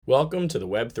Welcome to the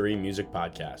Web3 Music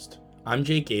Podcast. I'm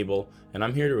Jake Abel, and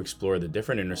I'm here to explore the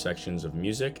different intersections of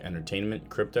music, entertainment,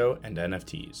 crypto, and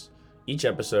NFTs. Each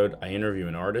episode, I interview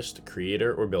an artist,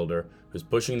 creator, or builder who's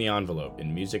pushing the envelope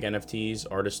in music NFTs,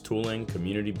 artist tooling,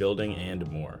 community building,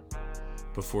 and more.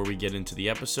 Before we get into the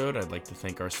episode, I'd like to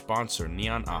thank our sponsor,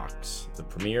 Neon Ox, the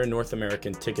premier North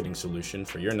American ticketing solution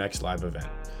for your next live event.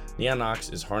 Neon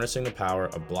Ox is harnessing the power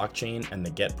of blockchain and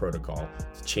the GET protocol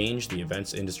to change the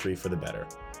events industry for the better.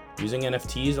 Using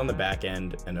NFTs on the back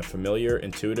end and a familiar,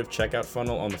 intuitive checkout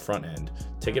funnel on the front end,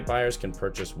 ticket buyers can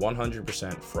purchase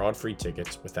 100% fraud-free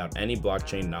tickets without any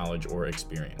blockchain knowledge or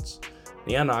experience.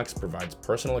 Neon Ox provides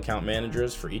personal account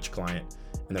managers for each client,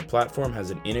 and their platform has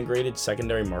an integrated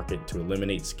secondary market to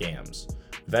eliminate scams.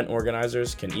 Event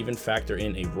organizers can even factor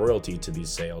in a royalty to these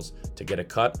sales to get a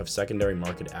cut of secondary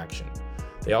market action.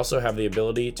 They also have the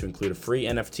ability to include a free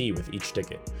NFT with each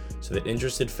ticket, so that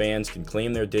interested fans can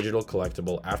claim their digital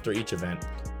collectible after each event,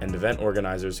 and event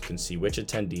organizers can see which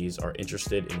attendees are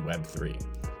interested in Web3.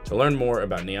 To learn more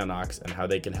about Neon Ox and how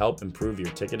they can help improve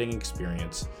your ticketing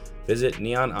experience, visit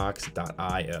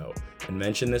neonox.io and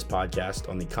mention this podcast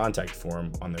on the contact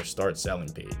form on their Start Selling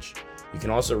page. You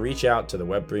can also reach out to the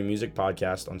Web3 Music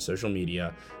Podcast on social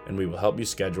media, and we will help you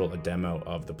schedule a demo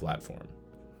of the platform.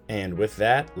 And with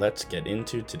that, let's get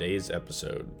into today's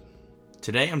episode.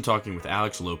 Today I'm talking with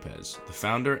Alex Lopez, the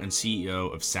founder and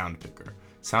CEO of Soundpickr.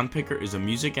 Soundpickr is a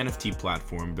music NFT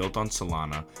platform built on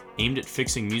Solana, aimed at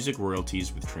fixing music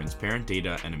royalties with transparent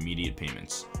data and immediate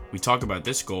payments. We talk about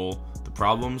this goal, the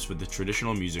problems with the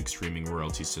traditional music streaming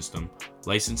royalty system,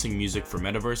 licensing music for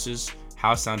metaverses,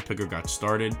 how Soundpickr got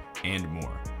started, and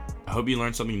more. I hope you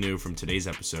learned something new from today's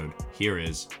episode. Here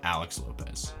is Alex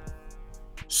Lopez.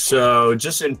 So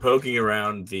just in poking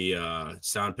around the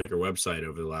Soundpickr website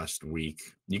over the last week,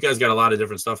 you guys got a lot of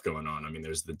different stuff going on. I mean,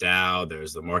 there's the DAO,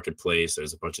 there's the marketplace,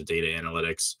 there's a bunch of data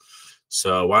analytics.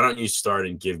 So why don't you start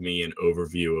and give me an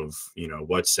overview of,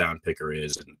 what Soundpickr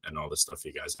is and all the stuff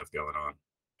you guys have going on.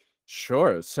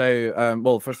 Sure. So,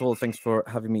 well, first of all, thanks for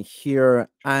having me here.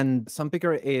 And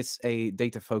Soundpickr is a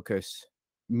data-focused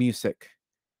music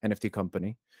NFT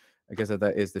company. I guess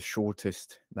that is the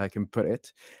shortest that I can put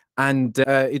it. And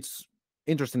it's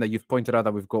interesting that you've pointed out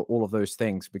that we've got all of those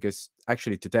things, because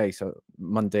actually today, so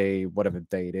Monday, whatever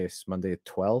day it is, Monday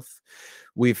 12th,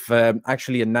 we've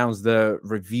actually announced the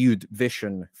reviewed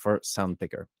vision for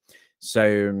Soundpickr.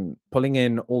 So pulling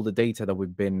in all the data that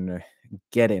we've been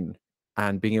getting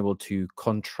and being able to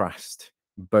contrast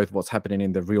both what's happening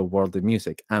in the real world of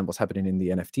music and what's happening in the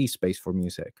NFT space for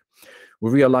music,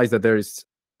 we realized that there's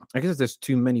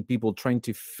too many people trying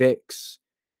to fix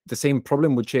the same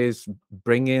problem, which is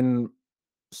bringing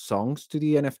songs to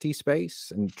the NFT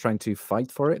space and trying to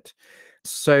fight for it.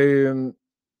 So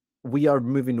we are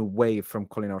moving away from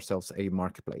calling ourselves a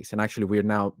marketplace. And actually, we're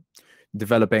now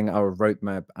developing our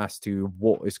roadmap as to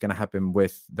what is going to happen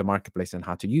with the marketplace and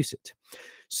how to use it.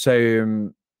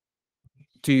 So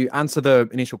to answer the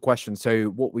initial question, so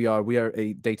what we are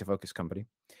a data-focused company.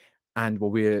 And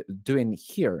what we're doing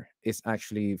here is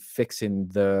actually fixing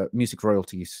the music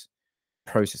royalties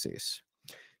processes.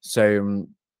 So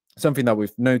something that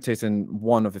we've noticed, and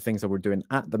one of the things that we're doing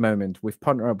at the moment, we've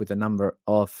partnered up with a number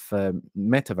of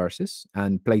metaverses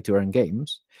and play-to-earn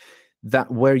games that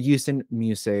were using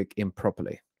music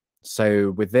improperly.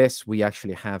 So with this, we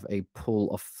actually have a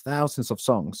pool of thousands of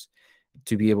songs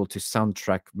to be able to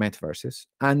soundtrack metaverses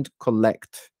and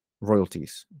collect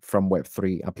royalties from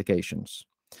Web3 applications.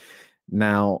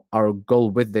 Now, our goal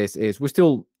with this is we're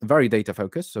still very data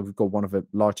focused. So we've got one of the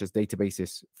largest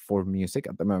databases for music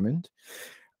at the moment.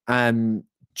 And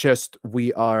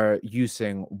we are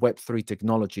using Web3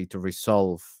 technology to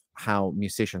resolve how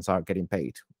musicians are getting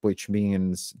paid, which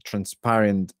means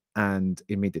transparent and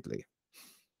immediately.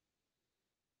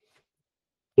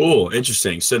 Cool,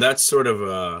 interesting. So that's sort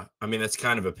of that's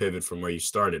kind of a pivot from where you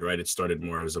started, right? It started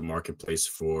more as a marketplace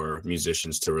for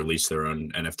musicians to release their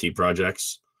own NFT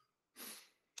projects.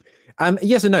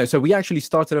 Yes and no. So we actually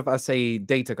started off as a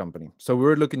data company. So we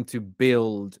were looking to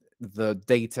build the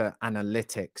data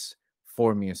analytics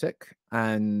for music,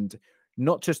 and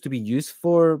not just to be used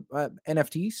for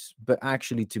NFTs, but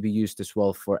actually to be used as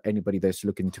well for anybody that's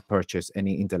looking to purchase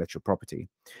any intellectual property.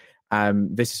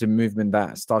 This is a movement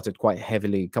that started quite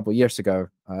heavily a couple of years ago.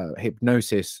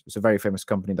 Hypnosis is a very famous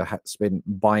company that has been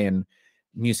buying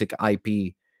music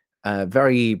IP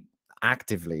very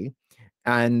actively.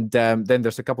 And then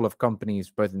there's a couple of companies,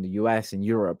 both in the US and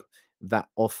Europe, that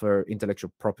offer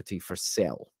intellectual property for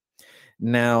sale.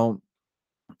 Now,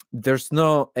 there's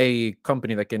not a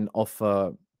company that can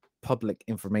offer public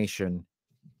information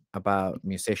about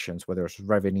musicians, whether it's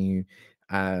revenue,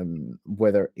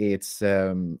 whether it's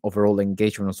overall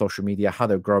engagement on social media, how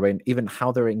they're growing, even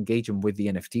how they're engaging with the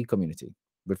NFT community.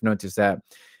 We've noticed that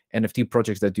NFT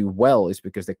projects that do well is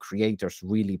because the creators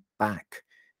really back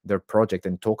their project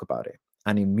and talk about it.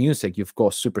 And in music, you've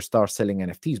got superstars selling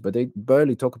NFTs, but they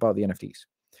barely talk about the NFTs.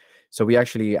 So we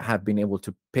actually have been able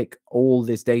to pick all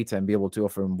this data and be able to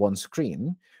offer in one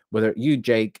screen. Whether you,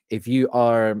 Jake, if you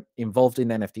are involved in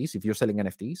NFTs, if you're selling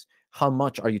NFTs, how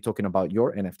much are you talking about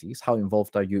your NFTs? How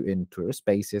involved are you in Twitter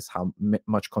Spaces? How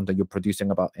much content you're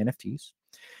producing about NFTs?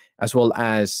 As well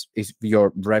as if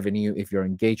your revenue, if your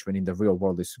engagement in the real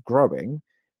world is growing,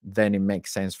 then it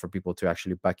makes sense for people to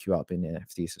actually back you up in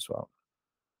NFTs as well.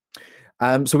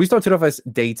 So we started off as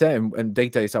data, and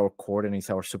data is our core and it's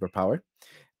our superpower.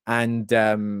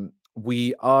 And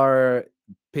we are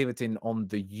pivoting on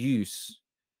the use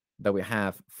that we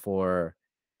have for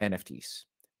NFTs.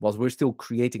 Whilst we're still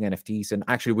creating NFTs, and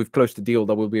actually we've closed a deal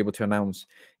that we'll be able to announce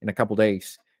in a couple of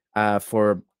days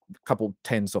for a couple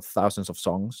tens of thousands of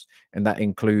songs, and that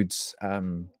includes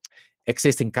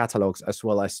existing catalogs as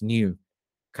well as new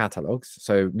catalogs,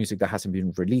 so music that hasn't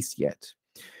been released yet.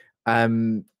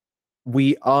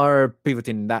 We are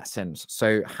pivoting in that sense.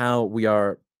 So how we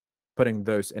are putting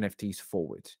those NFTs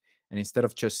forward. And instead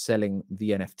of just selling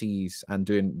the NFTs and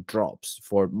doing drops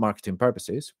for marketing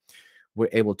purposes, we're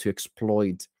able to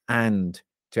exploit and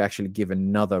to actually give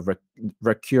another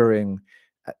recurring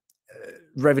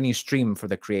revenue stream for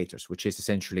the creators, which is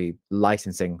essentially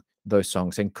licensing those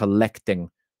songs and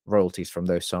collecting royalties from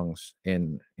those songs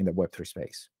in the Web3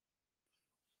 space.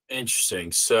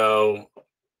 Interesting. So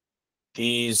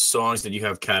these songs that you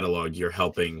have cataloged, you're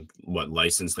helping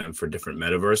license them for different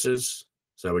metaverses? Is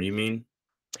that what you mean?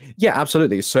 Yeah,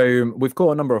 absolutely. So we've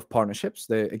got a number of partnerships.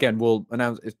 Again, we'll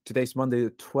announce today's Monday the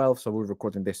 12th, so we're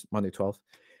recording this Monday 12th.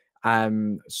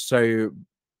 So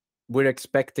we're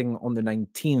expecting on the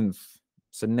 19th,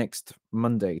 so next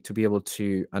Monday, to be able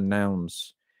to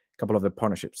announce a couple of the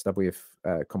partnerships that we've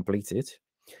completed.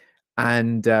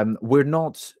 And we're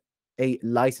not a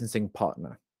licensing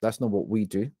partner. That's not what we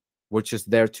do. We're just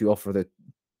there to offer the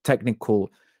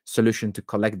technical solution to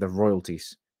collect the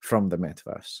royalties from the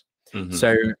metaverse. Mm-hmm.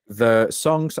 So the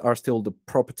songs are still the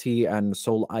property and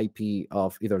sole IP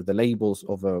of either the labels,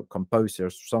 of the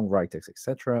composers, songwriters,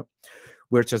 etc.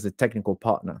 We're just a technical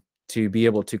partner to be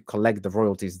able to collect the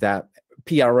royalties that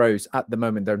PROs at the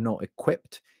moment, they're not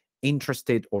equipped,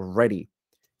 interested, or ready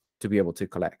to be able to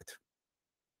collect.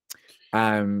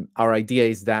 Our idea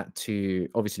is that to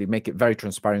obviously make it very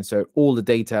transparent, so all the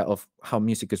data of how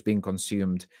music is being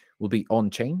consumed will be on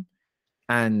chain,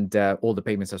 and all the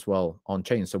payments as well on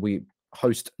chain. So we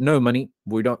host no money.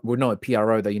 We're not a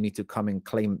PRO that you need to come and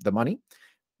claim the money.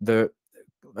 The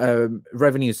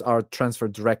revenues are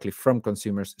transferred directly from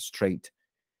consumers straight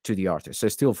to the artist. So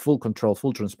still full control,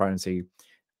 full transparency.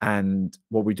 And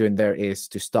what we're doing there is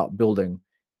to start building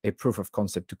a proof of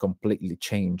concept to completely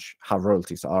change how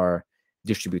royalties are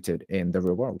distributed in the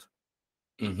real world.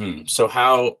 Mm-hmm. So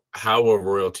how were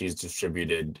royalties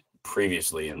distributed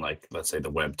previously in, like, let's say,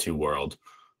 the Web 2 world?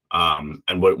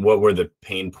 And what were the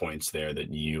pain points there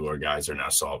that you or guys are now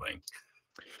solving?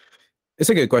 It's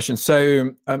a good question.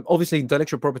 So obviously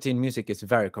intellectual property in music is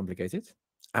very complicated,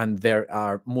 and there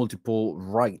are multiple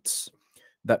rights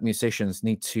that musicians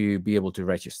need to be able to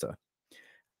register.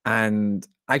 And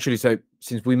actually, so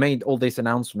since we made all this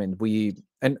announcement,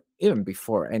 and even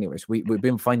before anyways, we've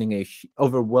been finding a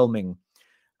overwhelming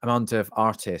amount of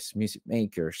artists, music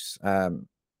makers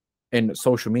in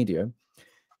social media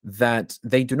that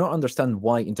they do not understand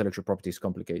why intellectual property is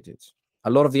complicated. A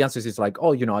lot of the answers is like,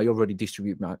 oh, I already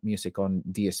distribute my music on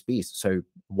DSPs, so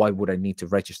why would I need to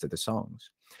register the songs?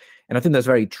 And I think that's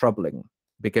very troubling,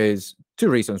 because two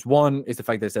reasons. One is the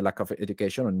fact there's a lack of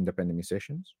education on independent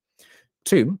musicians.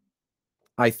 Two,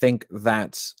 I think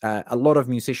that a lot of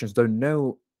musicians don't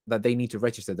know that they need to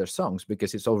register their songs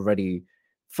because it's already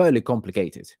fairly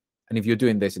complicated. And if you're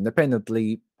doing this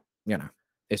independently,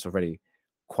 it's already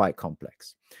quite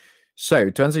complex. So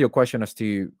to answer your question as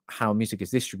to how music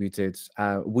is distributed,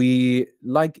 we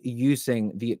like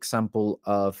using the example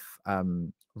of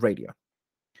radio.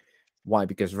 Why?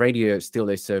 Because radio still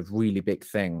is a really big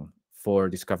thing for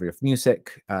discovery of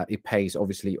music. It pays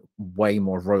obviously way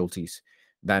more royalties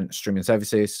than streaming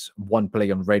services. One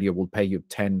play on radio will pay you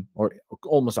 10 or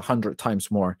almost 100 times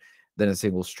more than a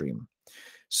single stream.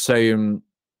 So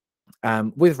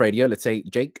with radio, let's say,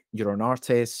 Jake, you're an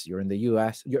artist, you're in the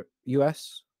US. You're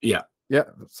US? Yeah. Yeah,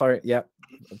 sorry. Yeah.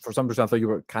 For some reason, I thought you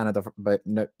were Canada, but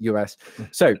no, US.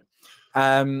 So,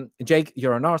 Jake,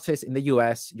 you're an artist in the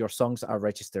US. Your songs are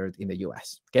registered in the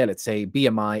US. Okay, let's say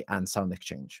BMI and Sound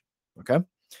Exchange. Okay.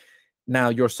 Now,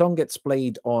 your song gets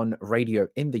played on radio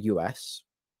in the US.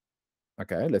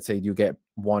 Okay, let's say you get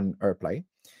one airplay.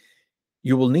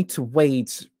 You will need to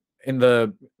wait in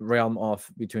the realm of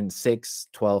between 6,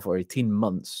 12, or 18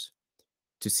 months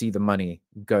to see the money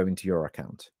go into your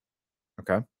account.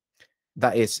 Okay.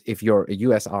 That is if you're a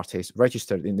US artist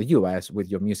registered in the US with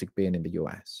your music being in the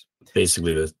US.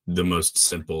 Basically the most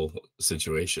simple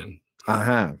situation.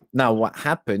 Now, what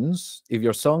happens if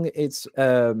your song is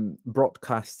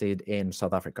broadcasted in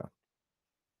South Africa?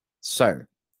 So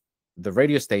the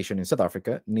radio station in South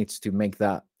Africa needs to make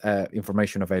that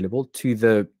information available to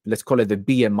the, let's call it the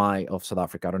BMI of South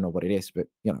Africa. I don't know what it is, but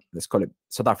let's call it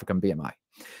South African BMI.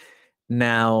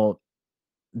 Now,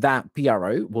 that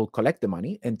PRO will collect the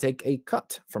money and take a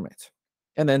cut from it,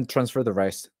 and then transfer the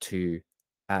rest to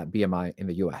BMI in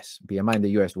the US. BMI in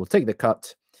the US will take the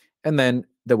cut, and then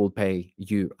they will pay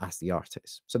you as the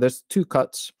artist. So there's 2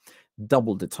 cuts,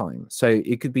 double the time. So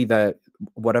it could be that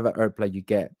whatever airplay you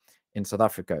get in South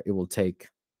Africa, it will take,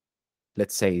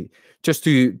 let's say, just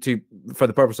to for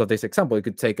the purpose of this example, it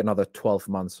could take another 12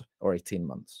 months or 18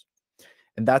 months.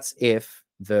 And that's if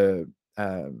the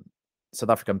South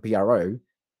African PRO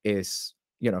is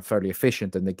fairly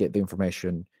efficient and they get the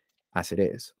information as it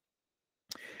is.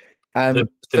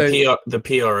 The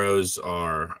PROs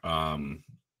are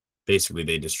basically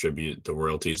they distribute the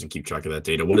royalties and keep track of that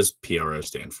data. What does PRO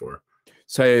stand for?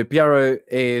 So PRO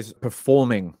is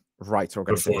performing rights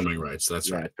organization. Performing rights,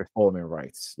 that's right. Performing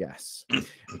rights, yes.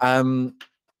 And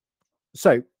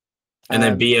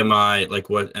then BMI, like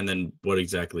what? And then what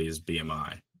exactly is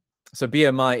BMI? So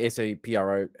BMI is a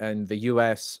PRO, and the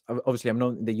US. Obviously, I'm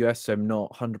not in the US, so I'm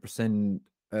not 100%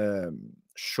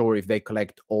 sure if they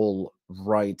collect all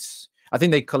rights. I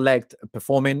think they collect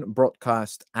performing,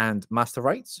 broadcast, and master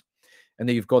rights, and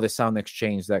then you've got the Sound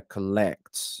Exchange that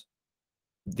collects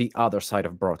the other side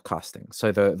of broadcasting.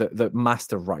 So the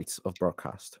master rights of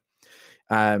broadcast.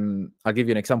 I'll give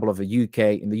you an example of the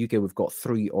UK. In the UK, we've got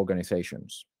 3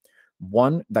 organizations.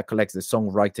 One that collects the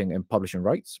songwriting and publishing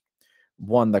rights,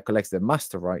 one that collects the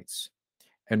master rights,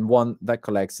 and one that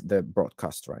collects the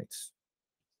broadcast rights.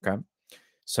 Okay.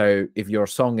 So if your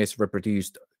song is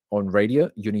reproduced on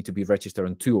radio, you need to be registered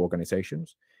on 2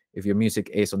 organizations. If your music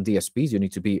is on DSPs, you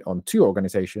need to be on 2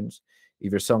 organizations.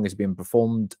 If your song is being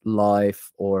performed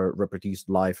live or reproduced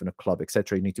live in a club,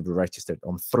 etc., you need to be registered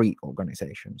on 3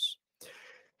 organizations.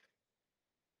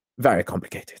 Very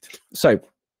complicated. So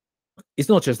it's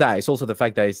not just that, it's also the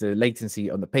fact that it's the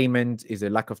latency on the payment, is a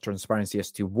lack of transparency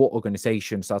as to what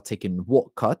organizations are taking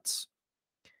what cuts.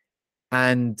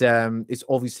 And it's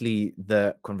obviously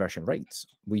the conversion rates.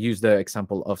 We use the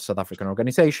example of South African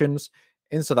organizations.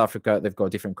 In South Africa, they've got a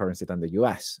different currency than the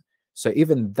US. So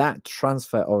even that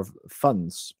transfer of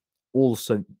funds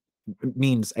also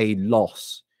means a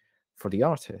loss for the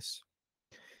artists.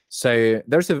 So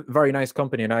there's a very nice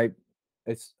company, and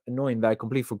it's annoying that I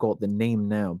completely forgot the name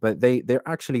now, but they're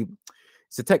actually,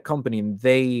 it's a tech company, and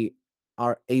they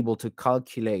are able to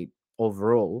calculate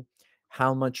overall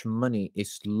how much money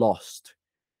is lost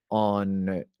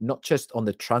on not just on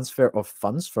the transfer of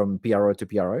funds from PRO to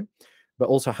PRO, but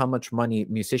also how much money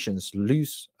musicians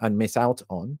lose and miss out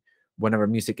on whenever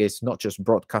music is not just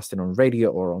broadcasting on radio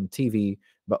or on TV,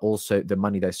 but also the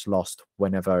money that's lost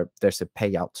whenever there's a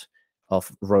payout of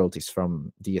royalties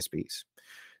from DSPs.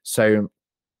 So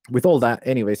with all that,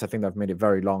 anyways, I think I've made it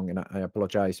very long, and I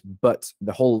apologize, but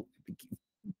the whole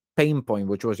pain point,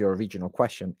 which was your original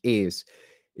question, is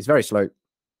very slow.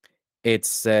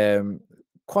 It's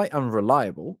quite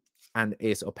unreliable and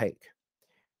is opaque.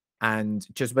 And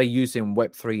just by using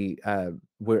Web3,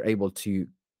 we're able to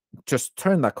just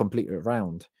turn that completely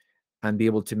around and be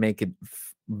able to make it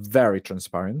very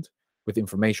transparent, with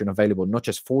information available not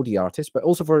just for the artist, but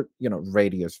also for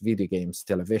radios, video games,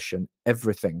 television,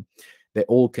 everything. They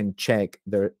all can check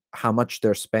how much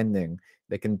they're spending.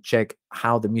 They can check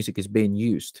how the music is being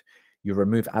used. You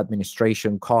remove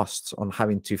administration costs on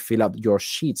having to fill up your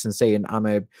sheets and saying, I'm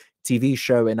a TV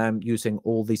show and I'm using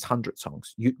all these 100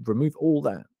 songs. You remove all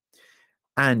that,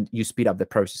 and you speed up the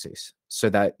processes so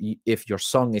that if your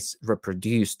song is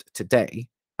reproduced today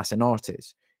as an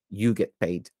artist, you get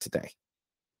paid today.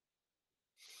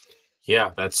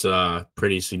 Yeah, that's a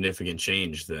pretty significant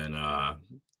change than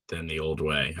the old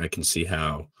way. I can see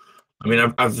how. I mean,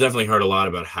 I've definitely heard a lot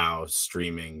about how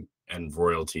streaming and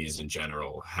royalties in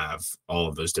general have all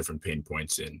of those different pain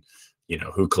points in,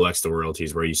 who collects the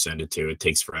royalties, where you send it to. It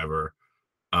takes forever.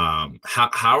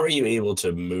 How are you able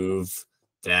to move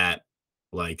that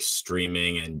like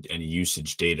streaming and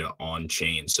usage data on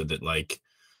chain so that, like,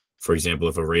 for example,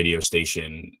 if a radio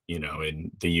station,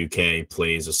 in the UK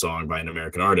plays a song by an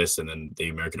American artist and then the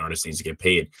American artist needs to get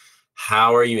paid,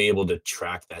 how are you able to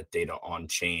track that data on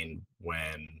chain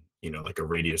when, like a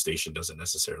radio station doesn't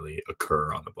necessarily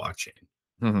occur on the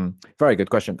blockchain? Very good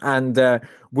question. And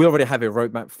we already have a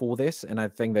roadmap for this. And I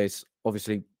think there's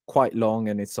obviously quite long,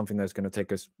 and it's something that's going to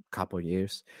take us a couple of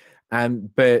years.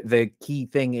 But the key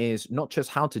thing is not just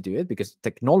how to do it, because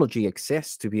technology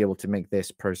exists to be able to make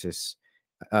this process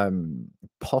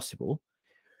possible,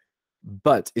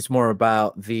 but it's more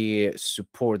about the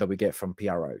support that we get from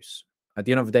PROs. At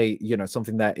the end of the day,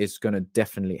 something that is going to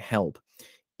definitely help,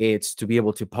 it's to be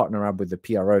able to partner up with the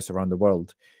PROs around the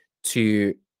world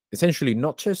to essentially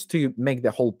not just to make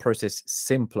the whole process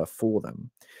simpler for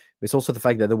them, but it's also the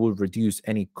fact that they will reduce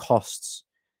any costs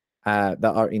that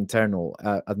are internal.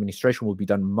 Administration will be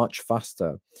done much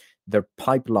faster. Their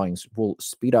pipelines will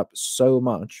speed up so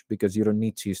much because you don't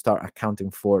need to start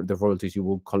accounting for the royalties you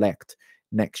will collect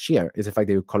next year. It's the fact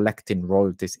that you're collecting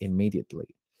royalties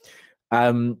immediately. We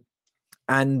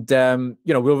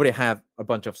already have a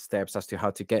bunch of steps as to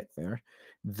how to get there.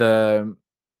 The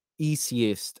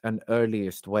easiest and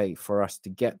earliest way for us to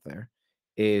get there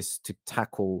is to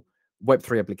tackle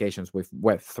Web3 applications with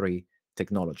Web3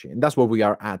 technology. And that's where we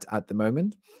are at the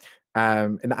moment.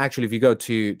 And actually, if you go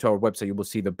to our website, you will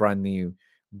see the brand new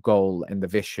goal and the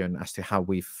vision as to how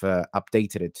we've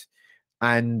updated it.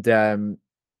 And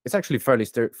it's actually fairly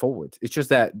straightforward. It's just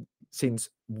that since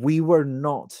we were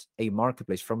not a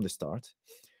marketplace from the start,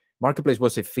 marketplace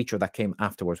was a feature that came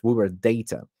afterwards. We were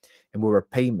data and we were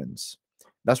payments.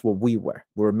 That's what we were.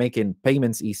 We were making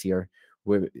payments easier.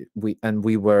 We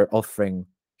were offering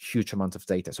huge amounts of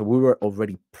data. So we were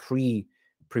already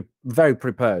very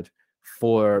prepared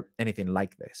for anything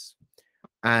like this.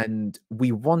 And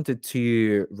we wanted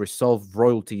to resolve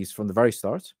royalties from the very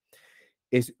start.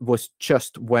 It was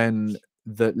just when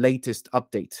the latest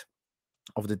update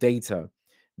of the data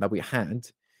that we had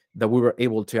that we were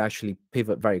able to actually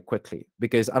pivot very quickly,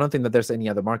 because I don't think that there's any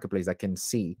other marketplace that can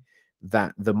see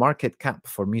that the market cap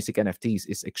for music NFTs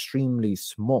is extremely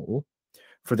small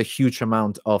for the huge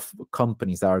amount of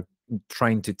companies that are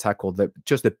trying to tackle the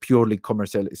purely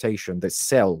commercialization, the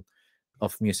sell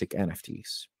of music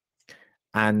NFTs.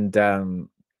 And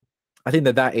I think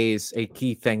that is a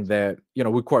key thing that,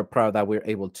 we're quite proud that we're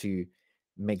able to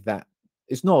make that.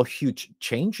 It's not a huge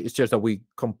change. It's just that we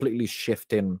completely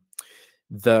shift in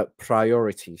the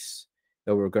priorities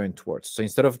that we're going towards. So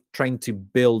instead of trying to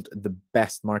build the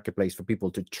best marketplace for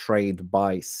people to trade,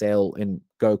 buy, sell, and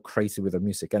go crazy with their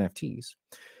music NFTs,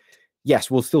 yes,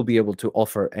 we'll still be able to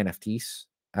offer NFTs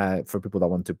for people that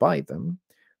want to buy them.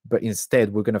 But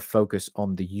instead, we're going to focus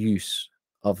on the use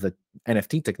of the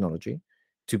NFT technology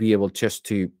to be able just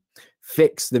to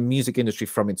fix the music industry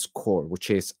from its core, which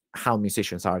is how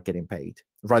musicians are getting paid,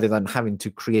 rather than having to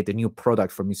create a new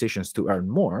product for musicians to earn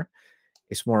more.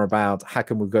 It's more about how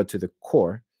can we go to the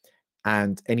core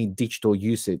and any digital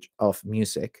usage of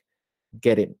music,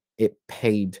 getting it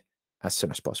paid as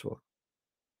soon as possible.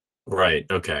 Right.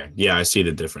 Okay. Yeah, I see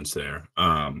the difference there.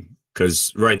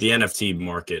 Because the NFT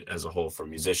market as a whole for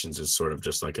musicians is sort of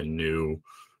just like a new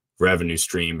revenue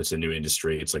stream. It's a new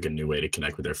industry. It's like a new way to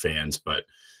connect with their fans. But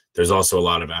there's also a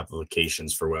lot of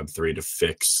applications for Web3 to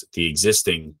fix the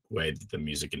existing way that the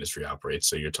music industry operates.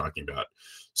 So you're talking about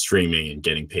streaming and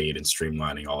getting paid and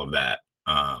streamlining all of that,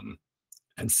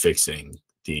 and fixing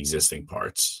the existing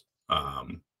parts,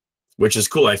 which is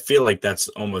cool. I feel like that's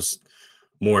almost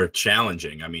more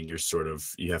challenging. I mean,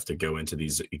 you have to go into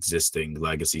these existing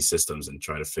legacy systems and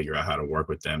try to figure out how to work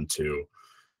with them to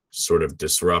sort of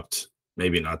disrupt,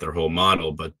 maybe not their whole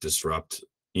model, but disrupt,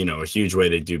 a huge way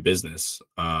they do business.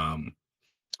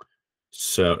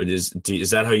 So is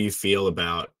that how you feel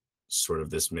about sort of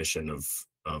this mission of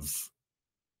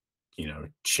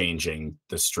changing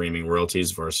the streaming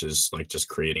royalties versus like just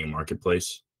creating a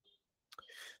marketplace?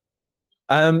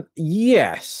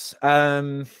 Yes.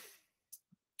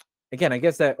 Again, I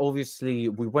guess that obviously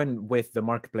we went with the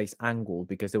marketplace angle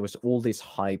because there was all this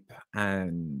hype,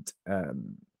 and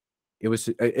it was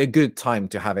a good time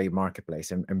to have a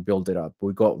marketplace and build it up.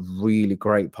 We got really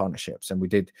great partnerships and we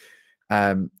did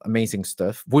amazing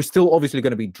stuff. We're still obviously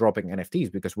going to be dropping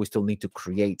NFTs because we still need to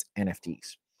create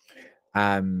NFTs.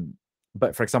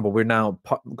 But for example, we're now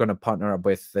going to partner up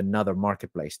with another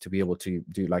marketplace to be able to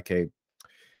do like a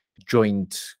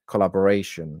joint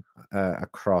collaboration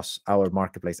across our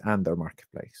marketplace and their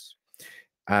marketplace.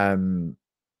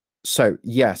 So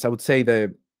yes, I would say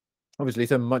that obviously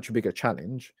it's a much bigger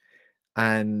challenge,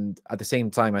 and at the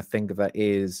same time, I think that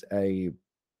is a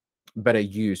better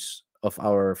use of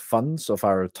our funds, of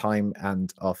our time,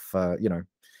 and of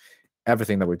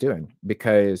everything that we're doing.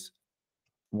 Because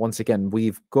once again,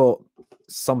 we've got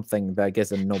something that I guess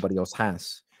that nobody else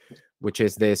has, which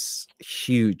is this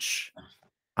huge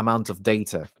amount of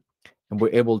data, and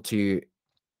we're able to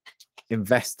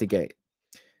investigate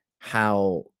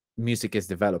how music is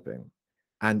developing.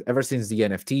 And ever since the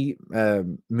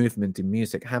NFT movement in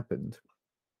music happened,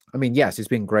 I mean, yes, it's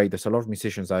been great. There's a lot of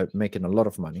musicians that are making a lot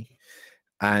of money,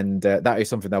 and that is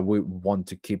something that we want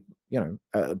to keep,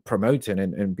 promoting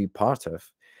and be part of.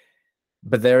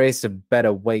 But there is a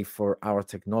better way for our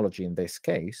technology in this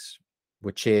case,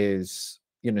 which is,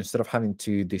 instead of having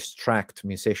to distract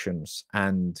musicians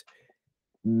and,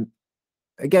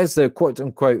 I guess, the quote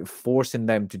unquote forcing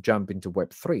them to jump into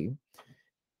Web3,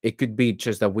 it could be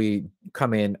just that we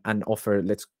come in and offer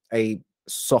a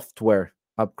software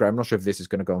upgrade. I'm not sure if this is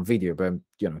going to go on video, but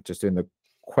just doing the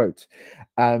quote,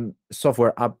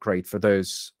 software upgrade for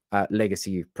those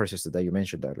legacy processes that you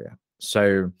mentioned earlier.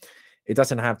 So it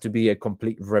doesn't have to be a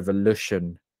complete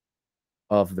revolution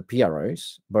of the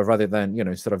PROs, but rather than,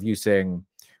 instead of using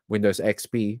Windows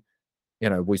XP,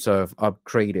 we sort of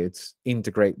upgraded,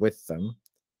 integrate with them.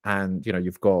 And,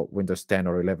 you've got Windows 10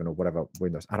 or 11 or whatever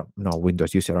Windows. I don't know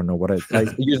Windows use. I don't know what I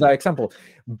use that example.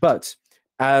 But,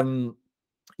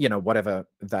 whatever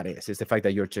that is the fact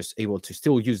that you're just able to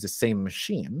still use the same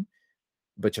machine,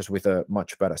 but just with a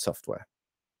much better software.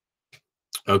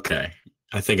 Okay.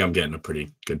 I think I'm getting a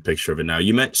pretty good picture of it now.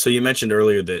 You mentioned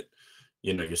earlier that,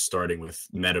 you're starting with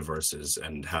metaverses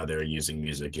and how they're using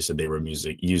music. You said they were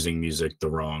using music the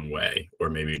wrong way, or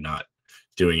maybe not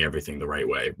doing everything the right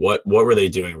way. What were they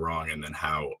doing wrong, and then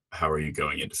how are you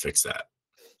going in to fix that?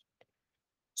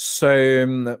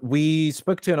 So we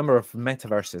spoke to a number of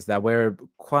metaverses that were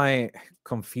quite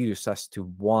confused as to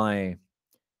why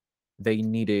they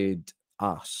needed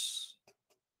us,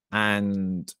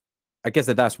 and I guess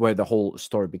that's where the whole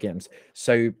story begins.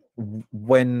 So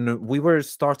when we were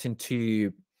starting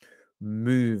to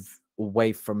move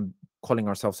away from calling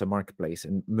ourselves a marketplace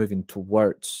and moving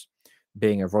towards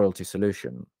being a royalty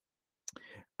solution,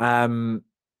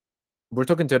 we're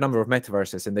talking to a number of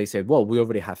metaverses, and they said, well, we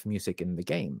already have music in the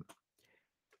game.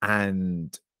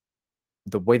 And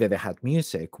the way that they had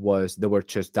music was they were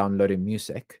just downloading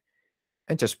music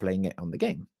and just playing it on the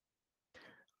game.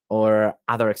 Or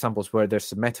other examples where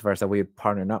there's a metaverse that we're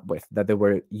partnering up with, that they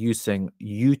were using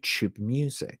YouTube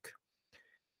music.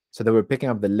 So they were picking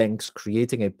up the links,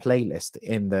 creating a playlist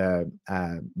in the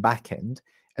backend,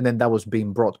 and then that was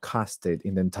being broadcasted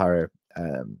in the entire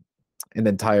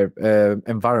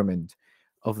environment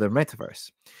of the metaverse.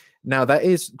 Now that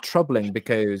is troubling,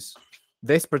 because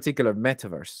this particular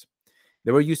metaverse,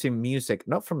 they were using music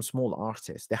not from small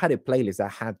artists. They had a playlist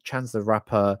that had Chance the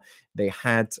Rapper, they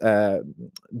had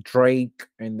Drake,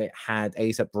 and they had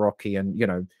A$AP Rocky, and you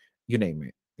name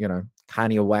it,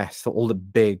 Kanye West, all the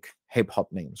big hip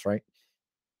hop names, right?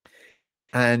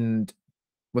 And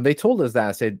when they told us that,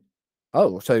 I said,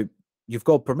 oh, so you've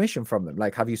got permission from them?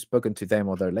 Like, have you spoken to them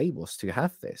or their labels to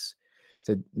have this? I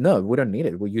said, no, we don't need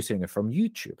it. We're using it from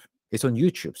YouTube. It's on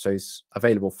YouTube, so it's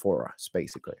available for us,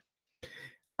 basically.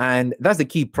 And that's the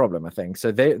key problem, I think.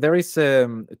 So there is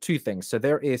two things. So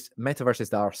there is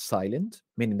metaverses that are silent,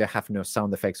 meaning they have no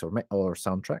sound effects or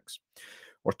soundtracks.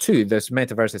 Or two, there's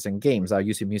metaverses and games that are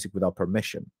using music without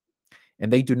permission,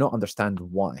 and they do not understand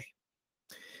why.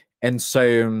 And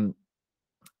so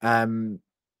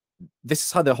this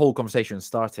is how the whole conversation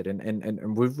started.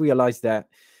 And we've realized that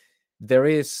there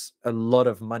is a lot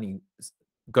of money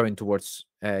going towards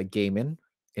gaming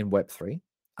in Web3.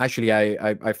 Actually,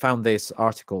 I found this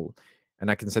article,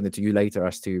 and I can send it to you later,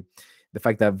 as to the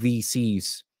fact that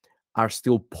VCs are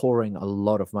still pouring a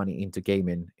lot of money into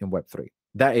gaming in Web3.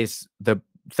 That is the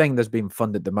thing that's been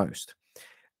funded the most.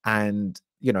 And,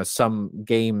 some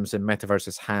games and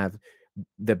metaverses have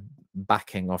the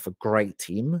backing of a great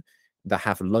team that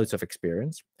have loads of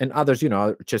experience, and others,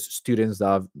 are just students that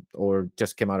have, or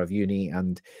just came out of uni,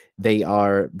 and they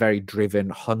are very driven,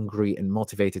 hungry, and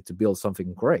motivated to build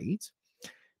something great,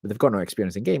 but they've got no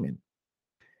experience in gaming.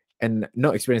 And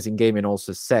no experience in gaming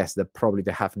also says that probably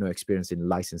they have no experience in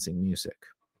licensing music.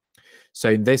 So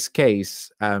in this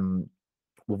case,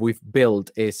 what we've built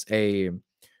is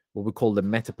what we call the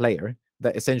meta player,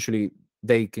 that essentially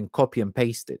they can copy and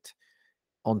paste it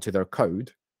onto their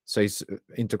code. So it's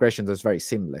integration that's very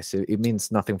seamless. It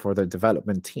means nothing for the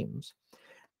development teams.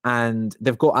 And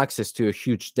they've got access to a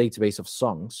huge database of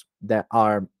songs that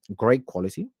are great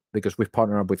quality, because we've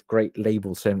partnered up with great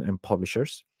labels and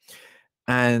publishers,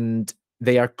 and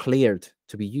they are cleared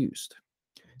to be used.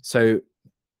 So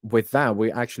with that,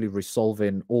 we're actually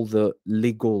resolving all the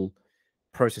legal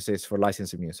processes for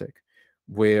licensing music.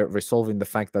 We're resolving the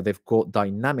fact that they've got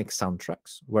dynamic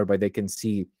soundtracks, whereby they can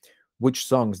see which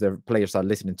songs their players are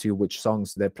listening to, which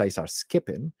songs their players are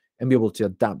skipping, and be able to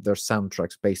adapt their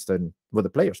soundtracks based on what the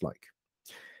players like.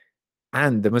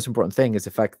 And the most important thing is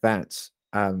the fact that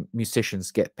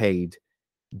musicians get paid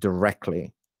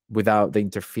directly without the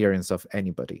interference of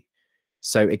anybody.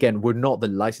 So again, we're not the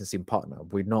licensing partner.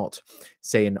 We're not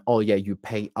saying, oh yeah, you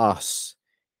pay us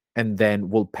and then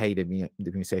we'll pay the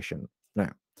musician. No,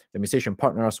 the musician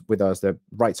partners with us, the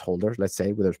rights holder, let's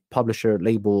say, with a publisher,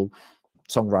 label,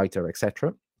 songwriter,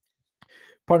 etc.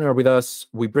 Partner with us,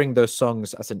 we bring those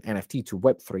songs as an NFT to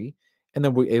Web3, and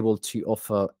then we're able to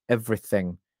offer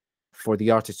everything for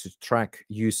the artist to track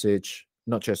usage,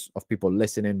 not just of people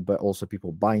listening, but also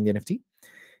people buying the NFT,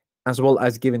 as well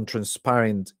as giving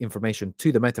transparent information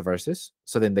to the metaverses.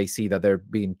 So then they see that they're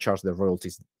being charged the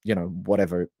royalties,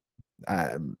 whatever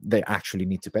they actually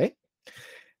need to pay.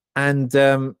 And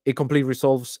it completely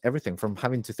resolves everything from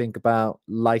having to think about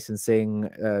licensing,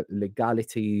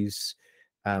 legalities,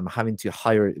 having to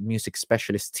hire a music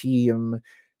specialist team,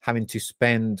 having to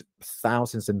spend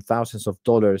thousands and thousands of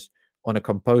dollars on a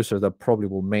composer that probably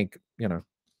will make,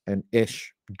 an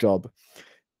ish job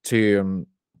to,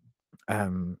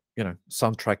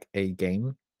 soundtrack a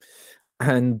game.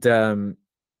 And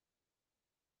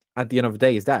at the end of the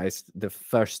day, is the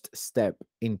first step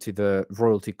into the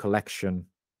royalty collection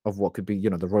of what could be,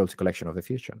 the royalty collection of the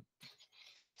future.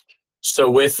 So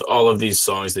with all of these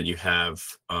songs that you have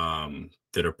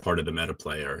that are part of the meta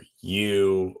player,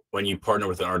 when you partner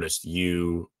with an artist,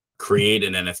 you create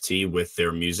an NFT with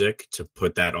their music to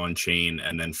put that on chain,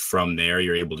 and then from there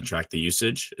you're able to track the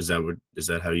usage. Is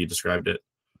that how you described it?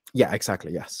 Yeah,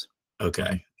 exactly. Yes.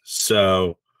 Okay.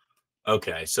 So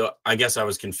I guess I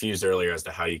was confused earlier as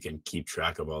to how you can keep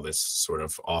track of all this sort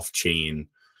of off-chain,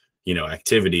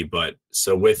 activity. But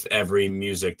so with every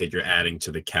music that you're adding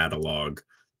to the catalog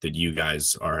that you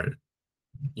guys are,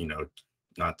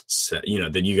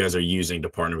 that you guys are using to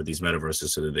partner with these metaverses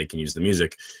so that they can use the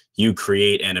music, you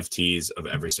create NFTs of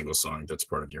every single song that's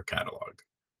part of your catalog.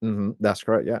 That's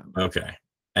correct. Yeah. Okay.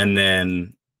 And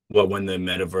then when a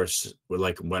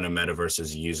metaverse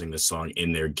is using the song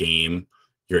in their game,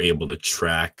 you're able to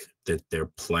track that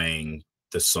they're playing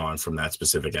the song from that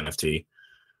specific NFT.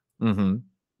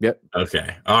 Yep.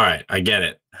 Okay. All right. I get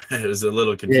it. It was a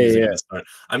little confusing at the start.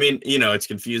 I mean, it's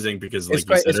confusing because, like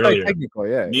you said earlier, technical,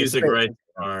 yeah. Music rights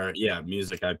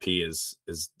music IP is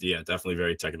definitely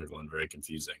very technical and very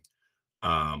confusing.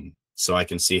 So I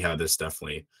can see how this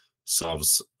definitely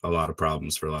solves a lot of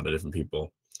problems for a lot of different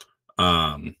people.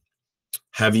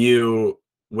 Have you,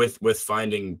 with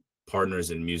finding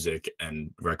partners in music and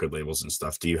record labels and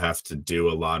stuff, do you have to do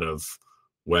a lot of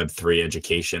Web3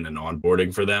 education and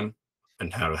onboarding for them?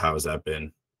 And how has that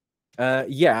been?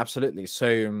 Yeah, absolutely.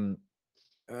 So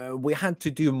we had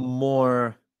to do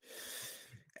more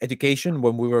education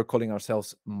when we were calling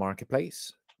ourselves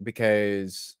Marketplace,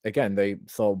 because again, they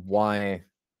thought, why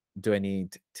do I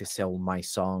need to sell my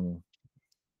song?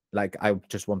 Like, I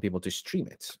just want people to stream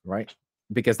it, right?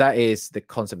 Because that is the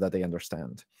concept that they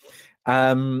understand. Well,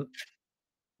 I'm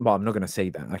not going to say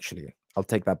that, actually. I'll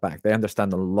take that back. They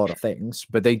understand a lot of things,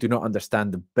 but they do not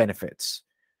understand the benefits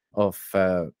of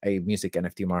a music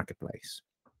NFT marketplace.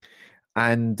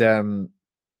 And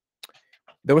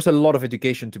there was a lot of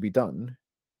education to be done.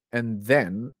 And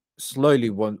then slowly,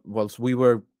 whilst we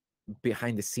were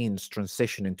behind the scenes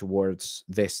transitioning towards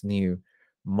this new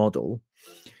model,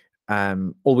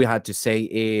 all we had to say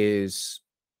is,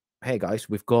 hey guys,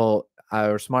 we've got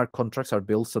our smart contracts are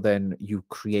built so then you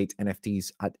create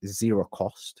NFTs at zero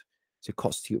cost. So it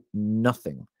costs you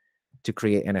nothing to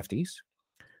create NFTs.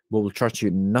 We will charge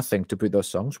you nothing to put those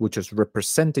songs, which is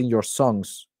representing your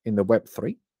songs in the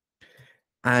Web3.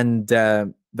 And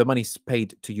the money's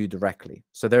paid to you directly.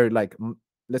 So they're like,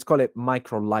 let's call it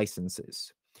micro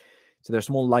licenses. So they're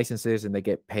small licenses and they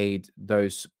get paid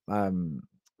those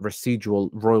residual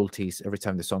royalties every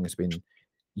time the song has been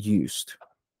used.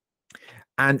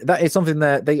 And that is something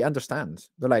that they understand.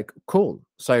 They're like, cool.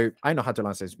 So I know how to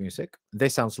license music.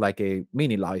 This sounds like a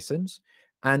mini license.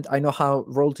 And I know how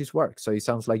royalties work. So it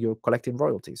sounds like you're collecting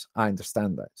royalties. I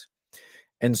understand that.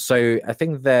 And so I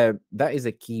think that is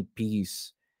a key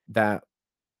piece that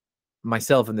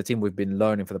myself and the team, we've been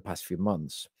learning for the past few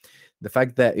months. The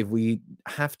fact that if we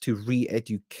have to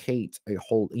re-educate a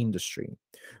whole industry,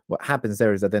 what happens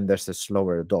there is that then there's a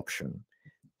slower adoption.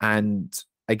 And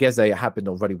I guess that happened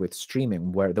already with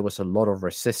streaming, where there was a lot of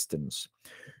resistance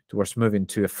towards moving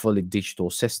to a fully digital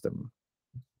system.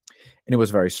 And it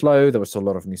was very slow. There was a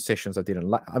lot of musicians that didn't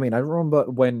like. I mean, I remember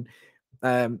when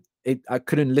I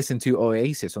couldn't listen to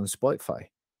Oasis on Spotify,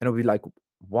 and I'd be like,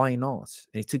 why not?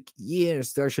 And it took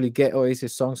years to actually get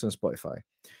Oasis songs on Spotify.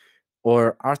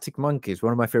 Or Arctic Monkeys,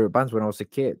 one of my favorite bands when I was a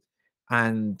kid.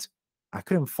 And I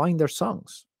couldn't find their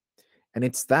songs. And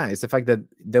it's the fact that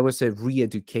there was a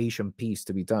re-education piece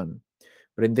to be done.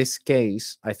 But in this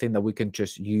case, I think that we can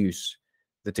just use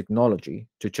the technology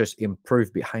to just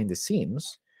improve behind the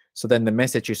scenes. So then the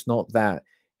message is not that,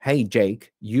 hey,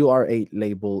 Jake, you are a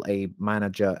label, a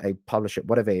manager, a publisher,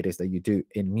 whatever it is that you do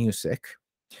in music,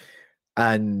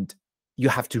 and you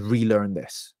have to relearn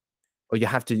this, or you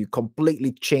have to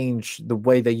completely change the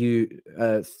way that you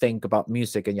think about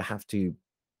music, and you have to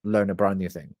learn a brand new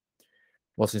thing.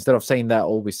 Well, so instead of saying that,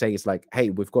 all we say is like,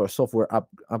 hey, we've got a software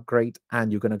upgrade,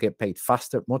 and you're going to get paid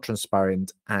faster, more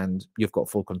transparent, and you've got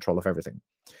full control of everything,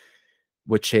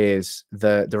 which is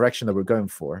the direction that we're going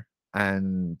for.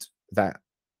 And that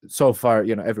so far,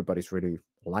 everybody's really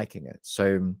liking it.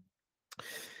 So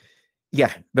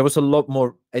yeah, there was a lot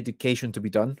more education to be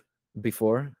done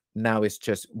before. Now it's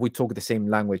just we talk the same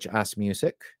language as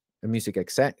music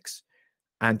execs,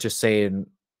 and just saying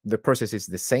the process is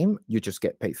the same. You just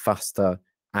get paid faster,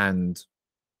 and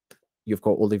you've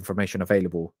got all the information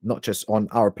available, not just on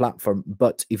our platform,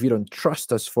 but if you don't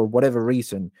trust us for whatever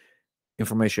reason,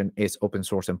 information is open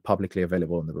source and publicly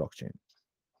available on the blockchain.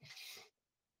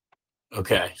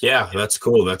 Okay. Yeah, that's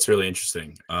cool. That's really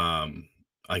interesting.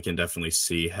 I can definitely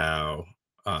see how,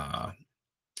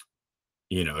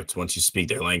 it's once you speak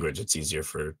their language, it's easier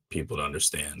for people to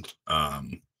understand.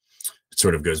 It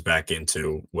sort of goes back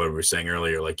into what we were saying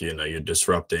earlier, like, you're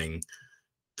disrupting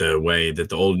the way that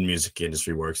the old music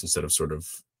industry works instead of sort of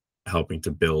helping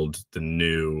to build the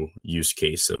new use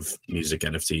case of music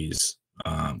NFTs.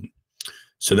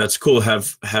 So that's cool.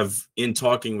 Have in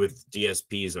talking with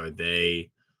DSPs, are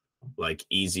they like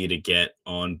easy to get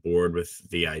on board with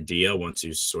the idea once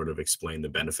you sort of explain the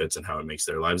benefits and how it makes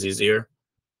their lives easier?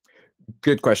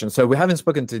 Good question. So we haven't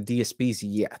spoken to DSPs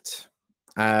yet.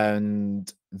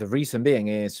 And the reason being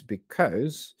is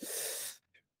because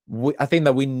I think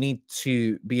that we need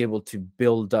to be able to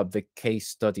build up the case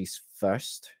studies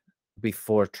first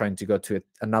before trying to go to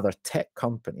another tech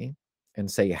company and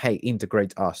say, hey,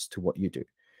 integrate us to what you do.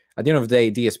 At the end of the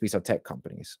day, DSPs are tech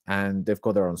companies, and they've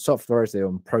got their own softwares, their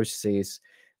own processes.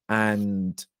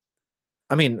 And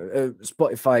I mean,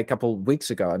 Spotify a couple of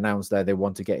weeks ago announced that they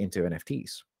want to get into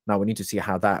NFTs. Now we need to see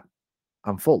how that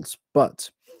unfolds. But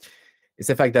it's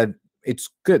the fact that it's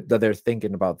good that they're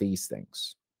thinking about these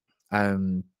things.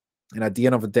 And at the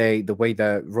end of the day, the way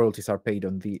that royalties are paid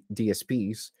on the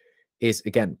DSPs is,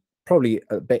 again, probably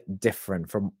a bit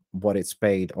different from what it's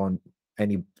paid on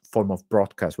any form of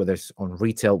broadcast, whether it's on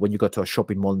retail, when you go to a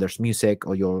shopping mall and there's music,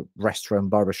 or your restaurant,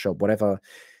 barbershop, whatever,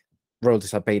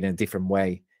 royalties are paid in a different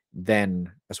way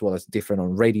then, as well as different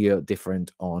on radio,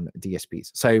 different on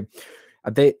DSPs. So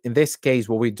in this case,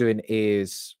 what we're doing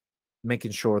is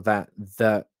making sure that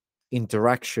the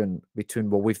interaction between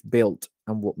what we've built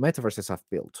and what metaverses have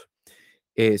built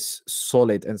is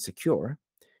solid and secure,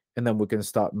 and then we can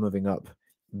start moving up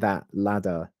that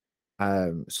ladder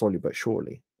slowly but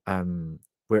surely.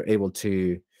 We're able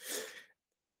to,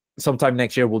 sometime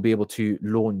next year, we'll be able to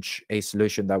launch a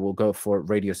solution that will go for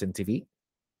radios and TV.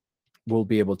 We'll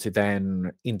be able to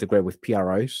then integrate with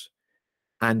PROs,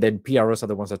 and then PROs are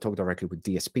the ones that talk directly with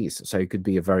DSPs. So it could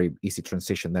be a very easy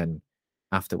transition then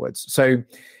afterwards. So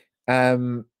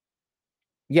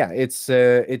yeah, it's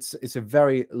a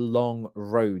very long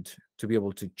road to be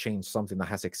able to change something that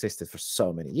has existed for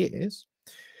so many years.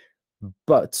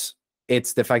 But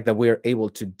it's the fact that we're able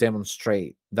to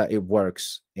demonstrate that it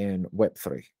works in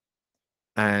Web3.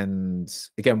 And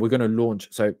again, we're going to launch,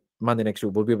 so Monday next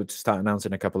week, we'll be able to start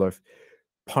announcing a couple of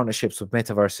partnerships with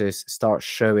metaverses, start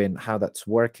showing how that's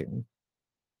working,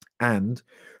 and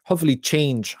hopefully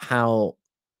change how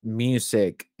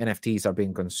music NFTs are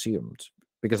being consumed.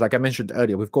 Because like I mentioned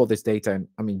earlier, we've got this data, and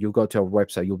I mean, you go to our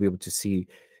website, you'll be able to see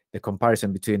the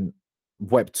comparison between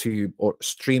Web2 or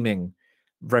streaming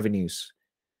revenues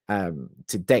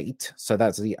to date. So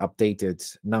that's the updated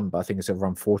number. I think it's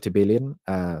around 40 billion,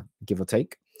 give or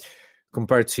take,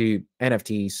 compared to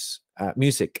NFTs,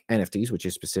 music NFTs, which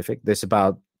is specific. There's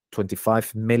about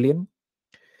 25 million.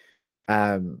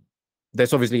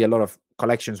 There's obviously a lot of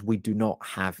collections we do not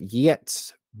have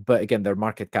yet, but again, their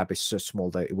market cap is so small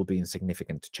that it will be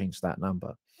insignificant to change that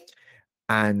number.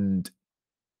 And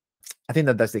I think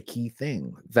that that's the key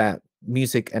thing, that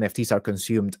music NFTs are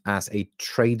consumed as a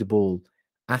tradable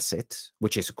asset,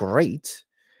 which is great,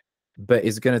 but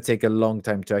it's going to take a long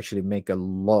time to actually make a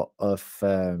lot of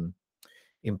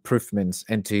improvements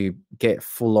and to get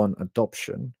full-on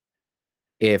adoption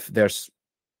if there's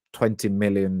 20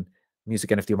 million music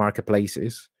NFT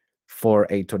marketplaces for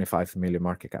a 25 million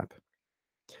market cap.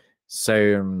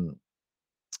 So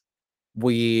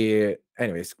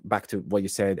anyways, back to what you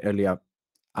said earlier,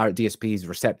 Our DSP is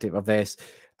receptive of this,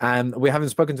 and we haven't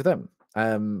spoken to them.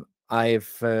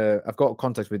 I've got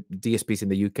contact with DSPs in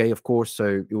the UK, of course,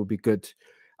 so it would be good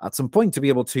at some point to be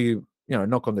able to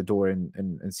knock on the door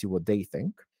and see what they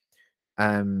think.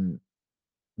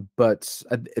 But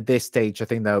at this stage, I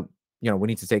think that we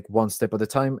need to take one step at a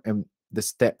time, and the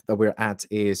step that we're at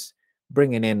is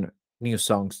bringing in new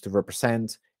songs to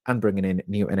represent and bringing in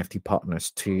new NFT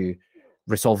partners to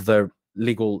resolve their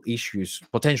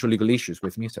potential legal issues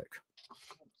with music.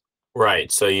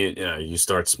 Right. So you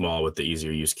start small with the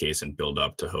easier use case and build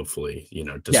up to hopefully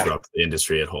disrupt the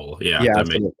industry at whole. Yeah,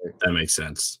 that makes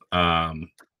sense.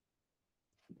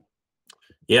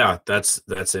 Yeah,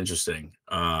 that's interesting.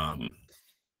 Can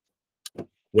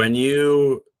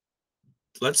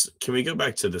we go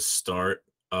back to the start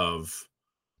of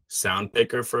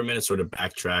Soundpickr for a minute, sort of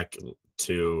backtrack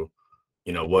to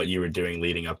what you were doing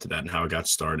leading up to that and how it got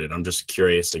started. I'm just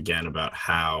curious again about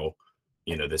how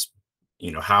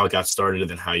how it got started and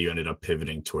then how you ended up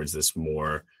pivoting towards this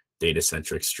more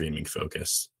data-centric streaming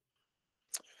focus.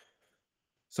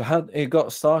 So how it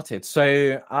got started.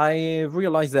 So I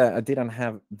realized that I didn't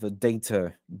have the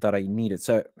data that I needed.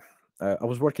 So I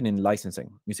was working in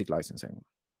music licensing,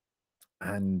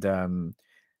 and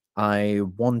I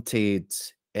wanted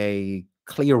a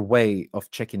clear way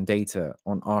of checking data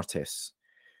on artists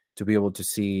to be able to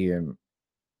see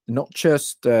not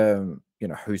just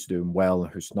who's doing well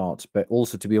and who's not, but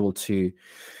also to be able to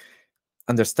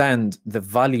understand the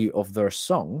value of their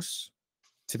songs,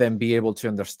 to then be able to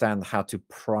understand how to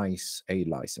price a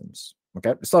license.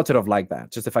 Okay, it started off like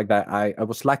that. Just the fact that I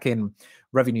was lacking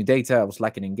revenue data, I was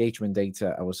lacking engagement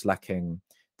data, I was lacking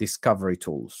discovery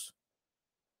tools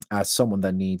as someone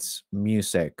that needs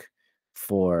music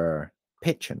for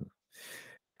pitching.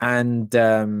 And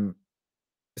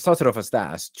it started off as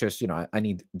that, as just, I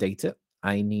need data.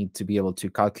 I need to be able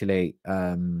to calculate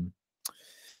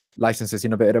licenses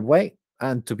in a better way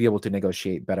and to be able to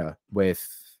negotiate better with,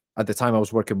 at the time I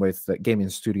was working with gaming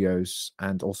studios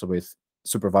and also with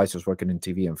supervisors working in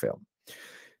TV and film.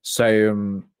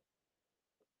 So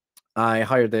I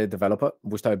hired a developer.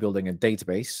 We started building a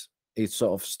database. It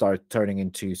sort of started turning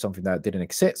into something that didn't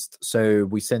exist. So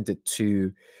we sent it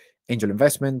to angel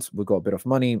investment. We got a bit of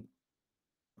money.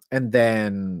 And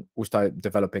then we started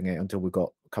developing it until we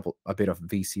got a bit of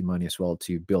VC money as well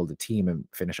to build a team and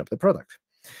finish up the product.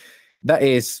 That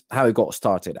is how it got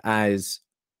started, as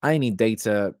I need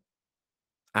data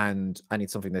and I need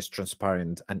something that's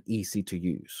transparent and easy to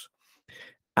use.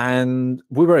 And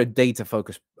we were a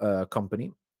data-focused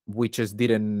company. We just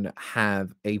didn't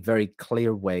have a very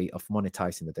clear way of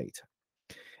monetizing the data.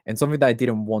 And something that I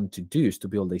didn't want to do is to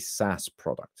build a SaaS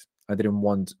product. I didn't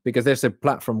want, because there's a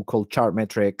platform called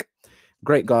Chartmetric,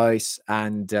 great guys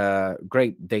and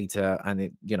great data, and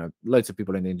it, loads of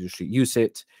people in the industry use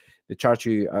it. They charge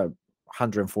you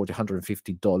 $140,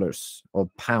 $150 or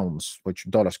pounds, which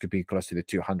dollars could be close to the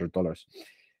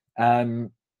 $200.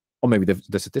 Or maybe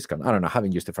there's a discount. I don't know. I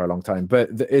haven't used it for a long time, but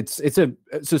it's a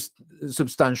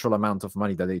substantial amount of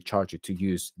money that they charge you to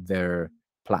use their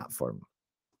platform.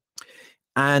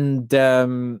 And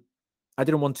I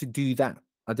didn't want to do that.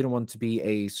 I didn't want to be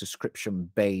a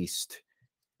subscription-based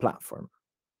platform.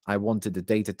 I wanted the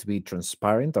data to be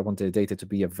transparent. I wanted the data to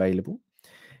be available.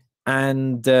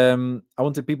 And I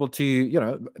wanted people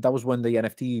to, that was when the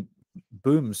NFT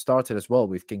boom started as well,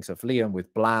 with Kings of Leon,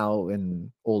 with Blau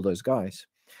and all those guys.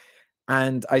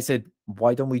 And I said,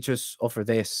 why don't we just offer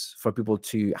this for people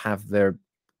to have their,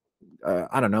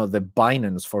 the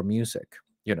Binance for music?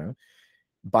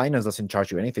 Binance doesn't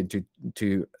charge you anything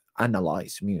to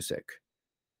analyze music.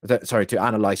 Sorry, to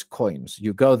analyze coins.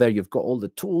 You go there, you've got all the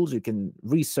tools, you can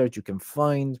research, you can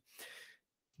find.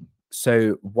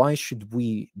 So why should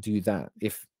we do that?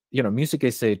 If, music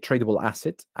is a tradable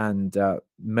asset, and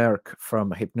Merck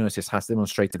from Hypnosis has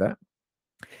demonstrated that.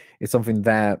 It's something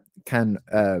that can,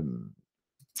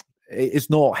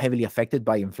 is not heavily affected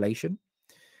by inflation.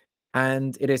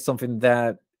 And it is something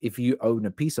that if you own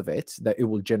a piece of it, that it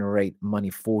will generate money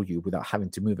for you without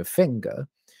having to move a finger,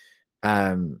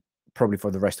 probably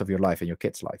for the rest of your life and your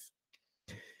kid's life.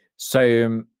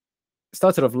 So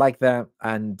started off like that,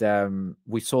 and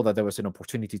we saw that there was an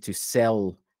opportunity to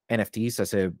sell NFTs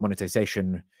as a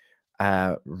monetization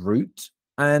route,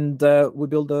 and we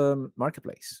built a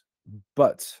marketplace.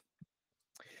 But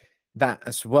that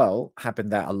as well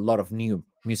happened that a lot of new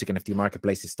music NFT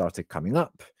marketplaces started coming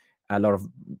up. A lot of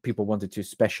people wanted to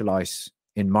specialize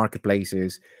in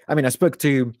marketplaces. I mean, I spoke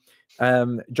to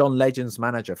John Legend's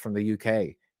manager from the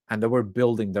UK, and they were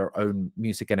building their own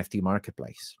music NFT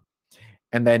marketplace.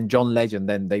 And then John Legend,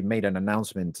 then they made an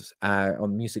announcement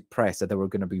on Music Press that they were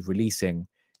going to be releasing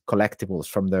collectibles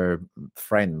from their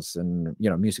friends and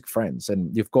music friends,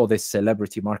 and you've got these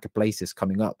celebrity marketplaces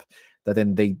coming up that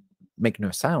then they make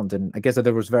no sound. And I guess that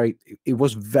it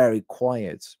was very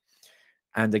quiet,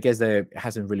 and I guess that it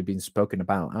hasn't really been spoken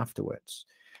about afterwards.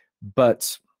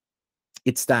 But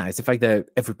it's the fact that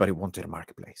everybody wanted a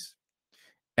marketplace,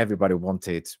 everybody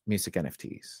wanted music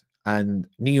NFTs, and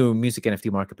new music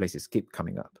NFT marketplaces keep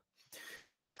coming up.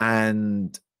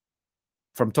 And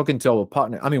from talking to our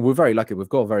partner, I mean, we're very lucky. We've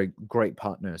got very great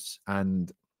partners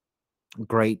and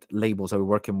great labels that we're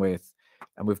working with,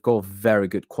 and we've got very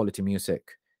good quality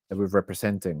music that we're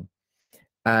representing.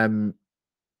 But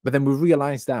then we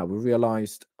realized,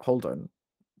 hold on,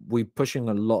 we're pushing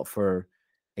a lot for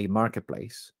a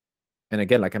marketplace. And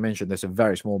again, like I mentioned, there's a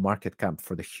very small market cap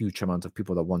for the huge amount of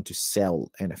people that want to sell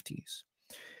NFTs.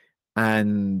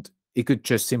 And it could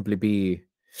just simply be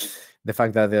the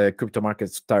fact that the crypto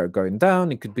markets start going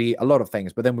down. It could be a lot of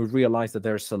things. But then we realized that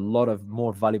there's a lot of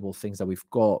more valuable things that we've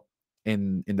got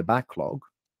in the backlog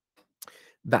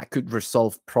that could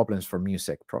resolve problems for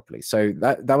music properly. So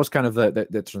that was kind of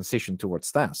the transition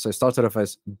towards that. So it started off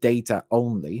as data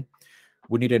only.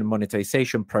 We needed a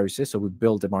monetization process, so we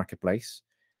built a marketplace.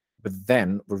 But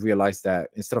then we realized that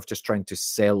instead of just trying to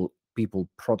sell people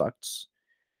products,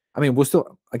 I mean, we're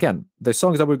still, again, the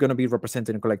songs that we're going to be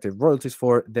representing in collective royalties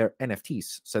for, they're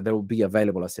NFTs. So they will be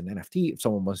available as an NFT. If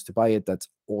someone wants to buy it, that's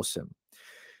awesome.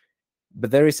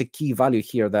 But there is a key value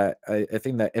here that I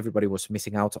think that everybody was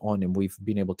missing out on, and we've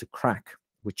been able to crack,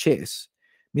 which is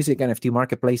music NFT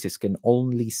marketplaces can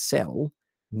only sell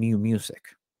new music.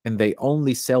 And they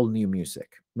only sell new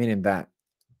music, meaning that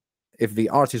if the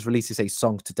artist releases a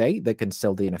song today, they can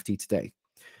sell the NFT today.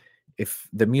 If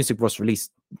the music was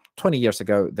released 20 years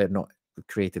ago, they're not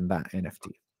creating that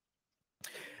NFT.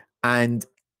 And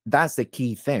that's the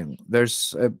key thing.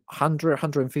 There's 100,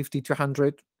 150,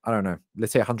 200, I don't know,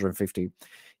 let's say 150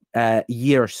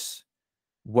 years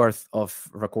worth of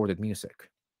recorded music.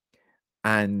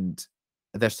 And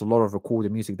there's a lot of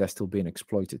recorded music that's still being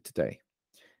exploited today.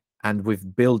 And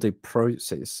we've built a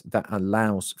process that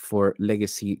allows for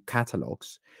legacy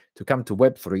catalogs to come to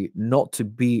Web3, not to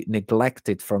be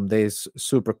neglected from this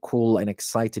super cool and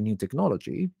exciting new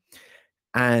technology,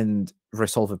 and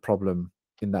resolve a problem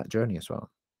in that journey as well.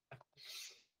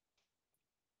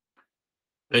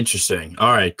 Interesting.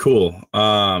 All right, cool.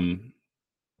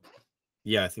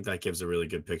 Yeah, I think that gives a really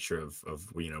good picture of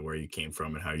where you came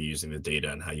from and how you're using the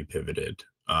data and how you pivoted.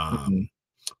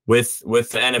 With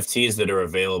the NFTs that are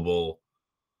available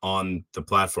on the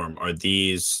platform, are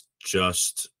these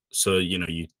just so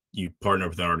you partner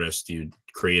with an artist, you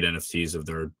create NFTs of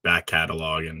their back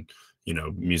catalog and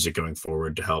music going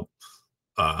forward to help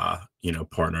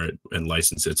partner it and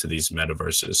license it to these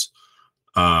metaverses?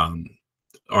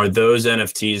 Are those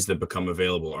NFTs that become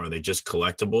available, are they just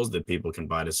collectibles that people can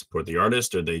buy to support the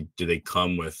artist, or do they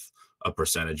come with a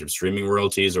percentage of streaming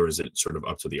royalties, or is it sort of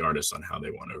up to the artist on how they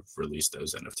want to release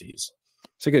those NFTs?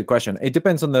 It's a good question. It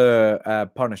depends on the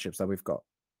partnerships that we've got.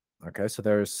 Okay, so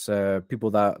there's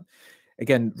people that,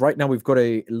 again, right now we've got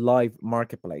a live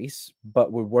marketplace,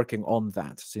 but we're working on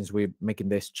that since we're making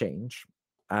this change.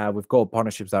 We've got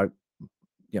partnerships that,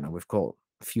 we've got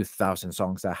a few thousand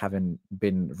songs that haven't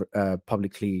been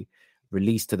publicly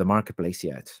released to the marketplace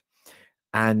yet.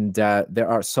 And there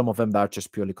are some of them that are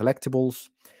just purely collectibles.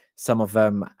 Some of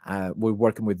them, we're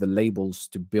working with the labels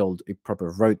to build a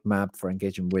proper roadmap for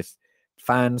engaging with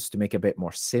fans to make it a bit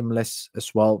more seamless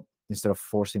as well. Instead of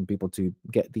forcing people to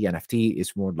get the NFT,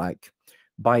 it's more like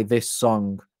buy this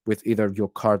song with either your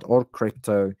card or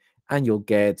crypto, and you'll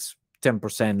get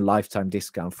 10% lifetime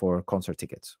discount for concert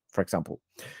tickets, for example.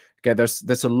 Okay,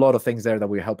 there's a lot of things there that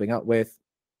we're helping out with.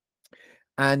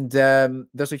 And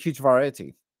there's a huge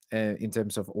variety in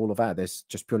terms of all of that. There's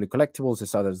just purely collectibles.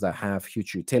 There's others that have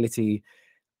huge utility.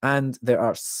 And there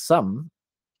are some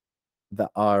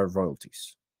that are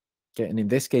royalties. Okay, and in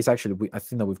this case, actually, I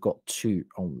think that we've got two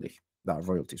only that are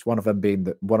royalties. One of them being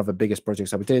one of the biggest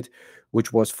projects that we did,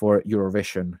 which was for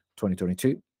Eurovision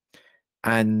 2022.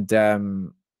 And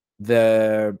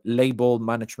the label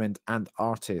management and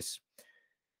artists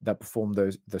that performed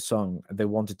the song, they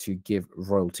wanted to give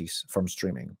royalties from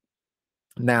streaming.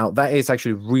 Now, that is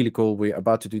actually really cool. We're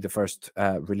about to do the first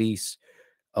release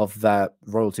of that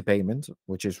royalty payment,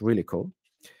 which is really cool.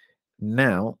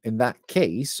 Now, in that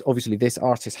case, obviously, this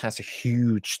artist has a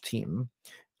huge team.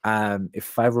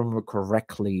 If I remember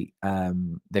correctly,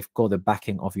 they've got the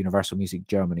backing of Universal Music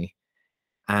Germany,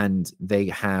 and they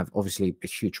have obviously a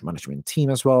huge management team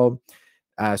as well,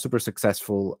 super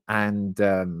successful. And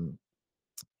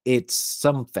it's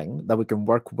something that we can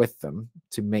work with them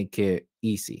to make it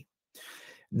easy.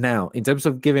 Now, in terms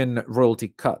of giving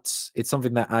royalty cuts, it's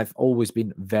something that I've always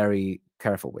been very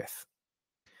careful with.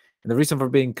 And the reason for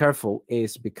being careful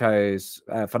is because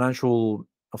financial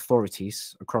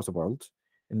authorities across the world,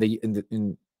 in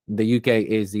the UK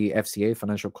is the FCA,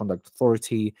 Financial Conduct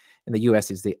Authority, in the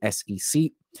US is the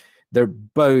SEC. They're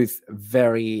both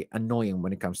very annoying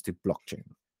when it comes to blockchain.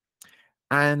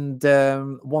 And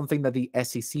one thing that the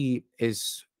SEC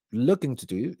is looking to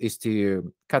do is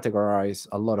to categorize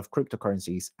a lot of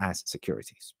cryptocurrencies as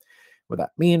securities. What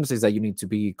that means is that you need to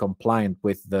be compliant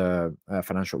with the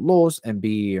financial laws and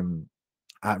be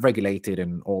regulated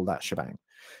and all that shebang.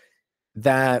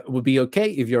 That would be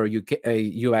okay if you're a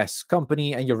US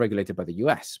company and you're regulated by the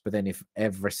US. But then if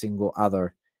every single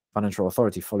other financial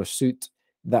authority follows suit,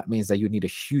 that means that you need a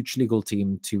huge legal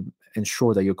team to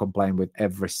ensure that you're complying with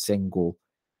every single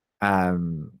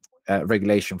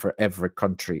regulation for every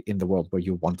country in the world where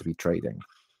you want to be trading.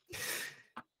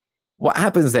 What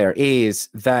happens there is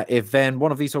that if then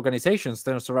one of these organizations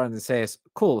turns around and says,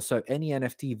 cool, so any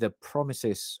NFT that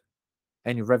promises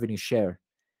any revenue share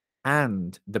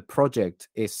and the project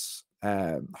is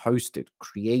hosted,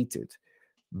 created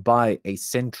by a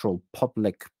central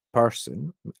public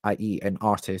person, i.e. an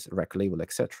artist, a record label,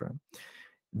 etc.,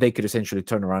 they could essentially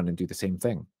turn around and do the same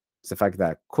thing. It's the fact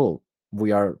that, cool,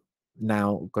 we are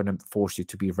now going to force you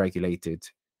to be regulated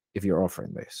if you're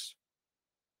offering this.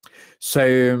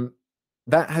 So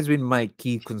that has been my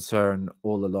key concern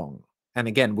all along. And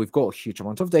again, we've got a huge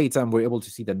amount of data and we're able to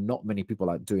see that not many people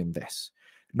are doing this.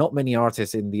 Not many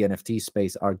artists in the NFT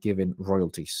space are given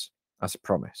royalties as a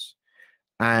promise.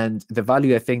 And the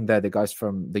value I think that the guys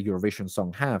from the Eurovision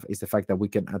song have is the fact that we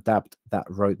can adapt that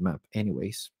roadmap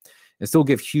anyways and still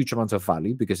give huge amounts of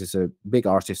value because it's a big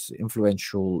artist,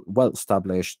 influential,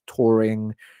 well-established,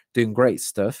 touring, doing great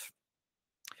stuff.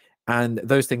 And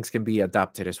those things can be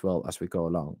adapted as well as we go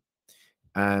along.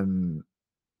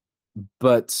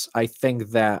 But I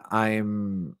think that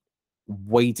I'm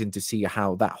waiting to see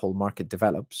how that whole market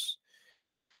develops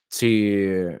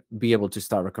to be able to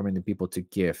start recommending people to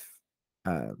give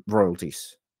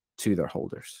royalties to their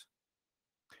holders.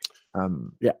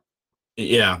 The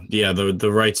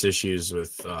rights issues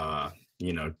with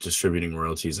distributing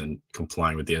royalties and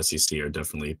complying with the SEC are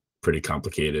definitely pretty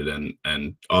complicated,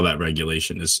 and all that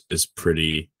regulation is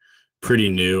pretty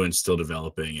new and still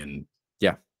developing. And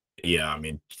I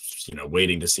mean,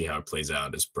 waiting to see how it plays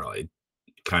out is probably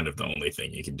kind of the only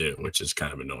thing you can do, which is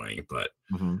kind of annoying. But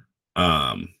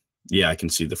I can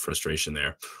see the frustration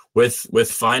there with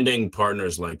finding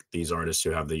partners like these artists who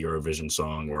have the Eurovision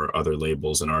song, or other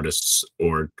labels and artists,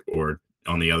 or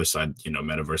on the other side,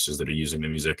 metaverses that are using the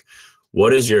music.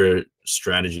 What is your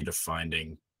strategy to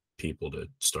finding people to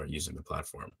start using the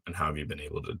platform, and how have you been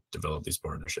able to develop these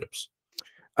partnerships?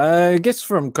 I guess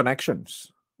from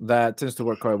connections. That tends to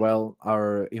work quite well.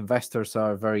 Our investors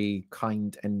are very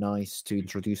kind and nice to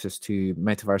introduce us to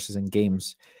metaverses and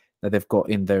games that they've got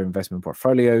in their investment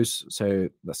portfolios. So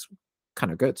that's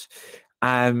kind of good.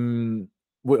 We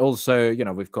also,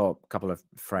 we've got a couple of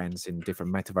friends in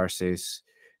different metaverses.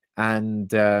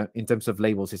 And in terms of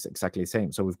labels, it's exactly the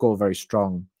same. So we've got a very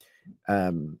strong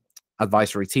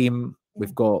advisory team.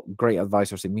 We've got great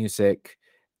advisors in music.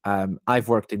 I've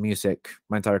worked in music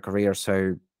my entire career.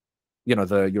 So the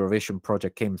Eurovision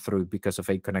project came through because of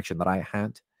a connection that I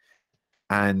had.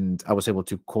 And I was able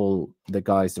to call the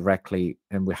guys directly,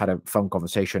 and we had a phone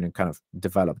conversation and kind of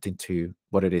developed into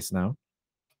what it is now.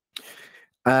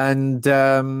 And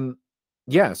so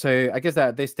I guess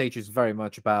that this stage is very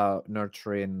much about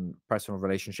nurturing personal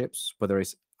relationships, whether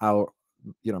it's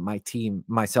my team,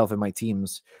 myself and my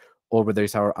teams, or whether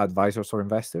it's our advisors or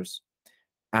investors.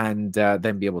 And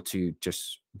then be able to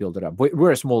just build it up.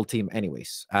 We're a small team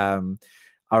anyways.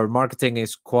 Our marketing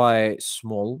is quite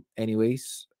small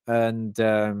anyways. And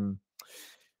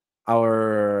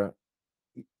our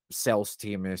sales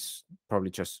team is probably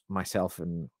just myself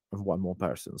and one more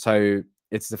person. So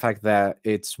it's the fact that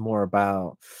it's more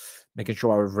about making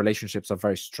sure our relationships are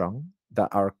very strong, that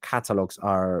our catalogs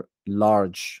are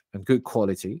large and good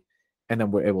quality, and then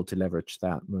we're able to leverage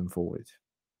that moving forward.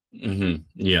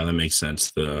 Yeah, that makes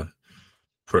sense.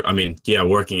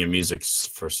 Working in music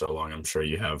for so long, I'm sure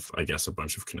you have, I guess, a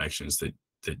bunch of connections that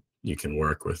you can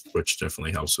work with, which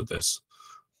definitely helps with this.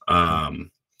 We're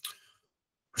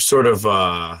sort of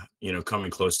coming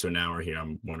close to an hour here.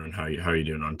 I'm wondering how you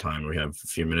doing on time. We have a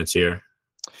few minutes here.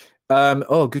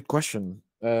 Good question.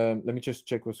 Let me just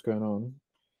check what's going on.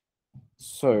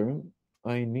 So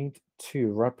I need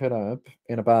to wrap it up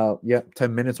in about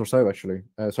 10 minutes or so, actually.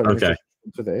 Let me just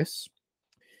to this.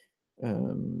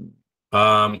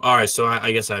 All right, so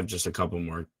I guess I have just a couple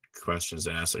more questions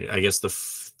to ask. I guess the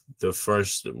The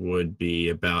first would be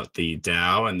about the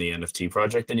DAO and the NFT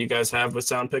project that you guys have with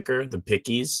Soundpickr, the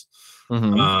Pickies.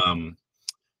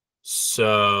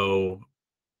 So,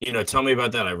 tell me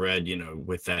about that. I read,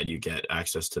 with that you get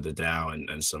access to the DAO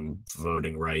and some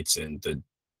voting rights in the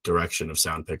direction of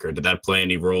Soundpickr. Did that play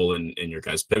any role in your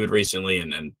guys' pivot recently?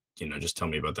 And just tell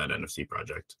me about that NFT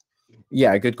project.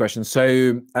 Yeah, good question.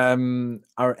 So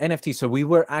our NFT, so we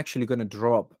were actually going to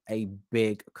drop a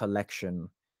big collection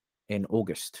in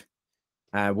August.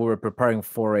 We were preparing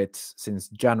for it since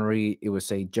January. It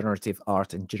was a generative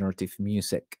art and generative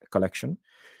music collection.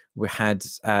 We had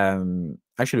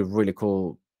actually really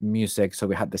cool music. So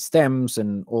we had the stems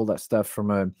and all that stuff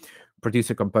from a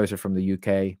producer composer from the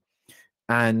UK.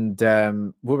 And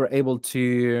we were able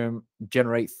to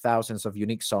generate thousands of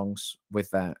unique songs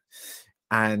with that.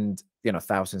 And,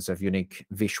 thousands of unique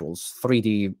visuals,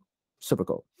 3D, super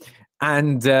cool.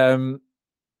 And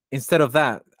instead of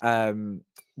that,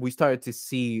 we started to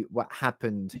see what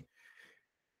happened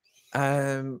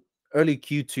early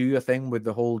Q2, I think, with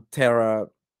the whole Terra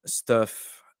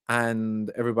stuff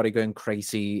and everybody going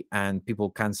crazy and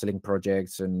people canceling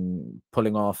projects and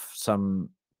pulling off some,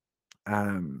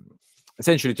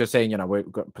 essentially just saying, we're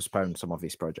going to postpone some of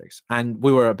these projects. And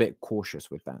we were a bit cautious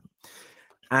with that.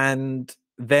 And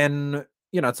then,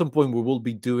 at some point we will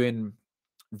be doing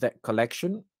that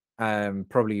collection,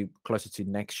 probably closer to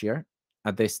next year.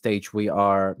 At this stage, we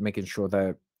are making sure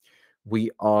that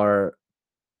we are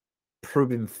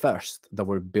proving first that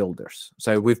we're builders.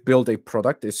 So we've built a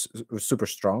product, it's super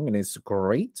strong and it's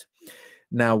great.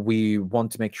 Now we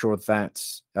want to make sure that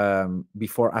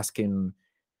before asking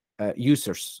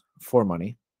users for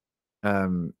money,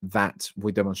 that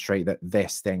we demonstrate that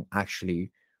this thing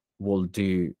actually will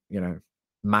do,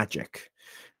 magic.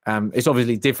 It's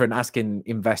obviously different asking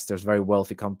investors, very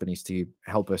wealthy companies, to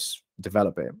help us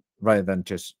develop it, rather than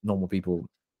just normal people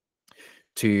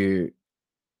to,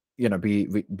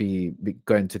 be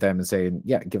going to them and saying,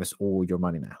 yeah, give us all your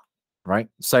money now, right?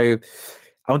 So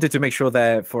I wanted to make sure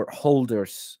that for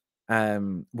holders,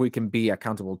 we can be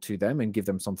accountable to them and give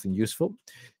them something useful.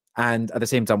 And at the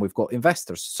same time, we've got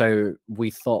investors. So we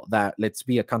thought that let's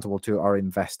be accountable to our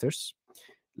investors.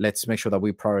 Let's make sure that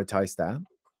we prioritize that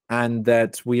and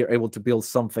that we are able to build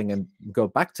something and go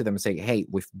back to them and say, hey,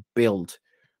 we've built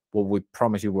what we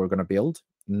promised you we're going to build.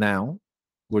 Now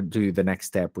we'll do the next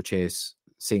step, which is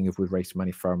seeing if we raise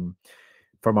money from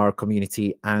our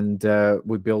community and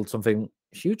we build something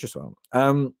huge as well.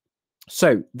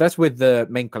 So that's with the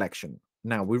main collection.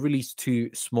 Now we released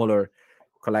 2 smaller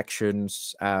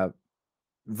collections,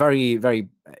 very, very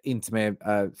intimate,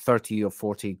 30 or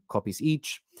 40 copies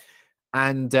each.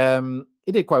 And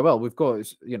it did quite well. We've got,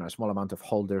 a small amount of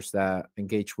holders that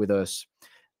engage with us.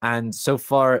 And so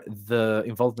far, the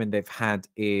involvement they've had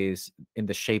is in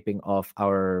the shaping of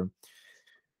our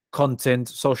content,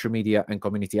 social media, and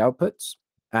community outputs.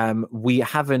 We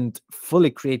haven't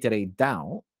fully created a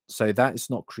DAO, so that is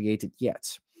not created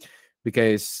yet,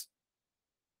 because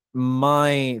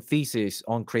my thesis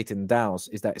on creating DAOs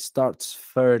is that it starts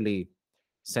fairly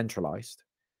centralized,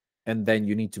 and then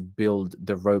you need to build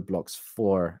the roadblocks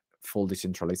for full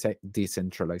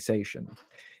decentralization.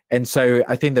 And so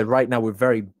I think that right now we're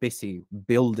very busy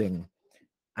building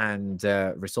and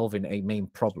resolving a main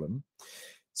problem.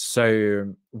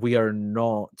 So we are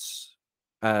not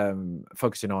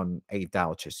focusing on a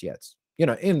DAO just yet.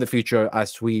 In the future,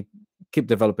 as we keep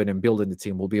developing and building the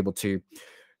team, we'll be able to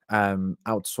not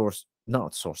outsource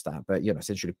that, but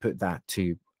essentially put that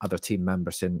to other team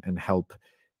members and help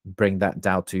bring that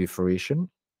DAO to fruition.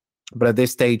 But at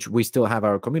this stage, we still have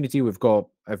our community. We've got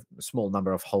a small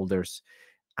number of holders,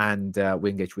 and we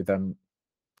engage with them.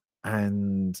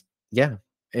 And yeah,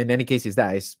 in any cases,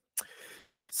 that is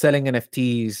selling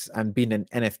NFTs and being an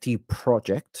NFT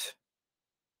project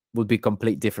would be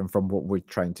completely different from what we're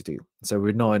trying to do. So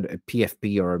we're not a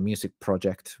PFP or a music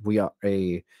project. We are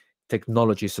a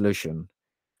technology solution,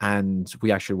 and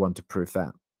we actually want to prove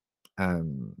that.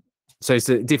 So it's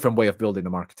a different way of building the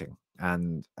marketing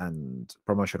and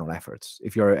promotional efforts.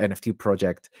 If you're an NFT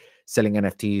project selling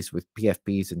NFTs with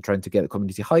PFPs and trying to get the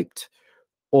community hyped,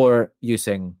 or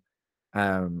using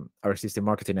our existing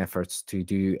marketing efforts to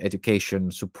do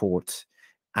education, support,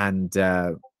 and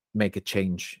make a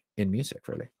change in music,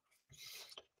 really.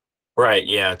 Right.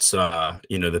 Yeah. It's, the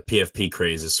PFP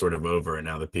craze is sort of over, and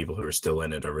now the people who are still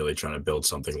in it are really trying to build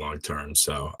something long term.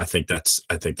 So I think that's,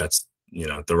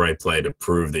 the right play to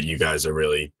prove that you guys are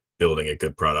really building a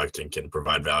good product and can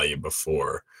provide value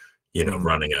before,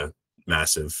 running a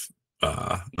massive,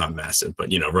 not massive,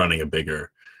 but, running a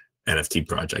bigger NFT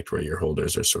project where your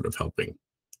holders are sort of helping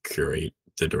curate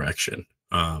the direction.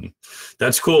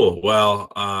 That's cool.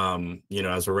 Well,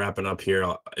 as we're wrapping up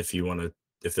here,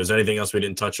 if there's anything else we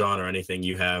didn't touch on or anything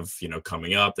you have,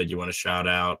 coming up that you want to shout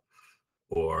out,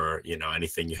 or,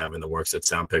 anything you have in the works at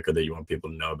Soundpickr that you want people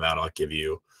to know about, I'll give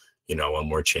you, one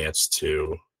more chance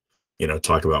to,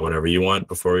 talk about whatever you want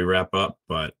before we wrap up.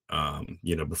 But,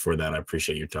 before that, I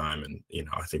appreciate your time. And,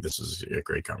 I think this was a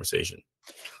great conversation.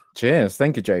 Cheers.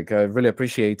 Thank you, Jake. I really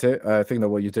appreciate it. I think that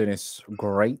what you're doing is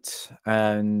great.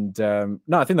 And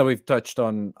no, I think that we've touched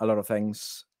on a lot of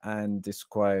things, and it's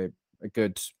quite a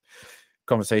good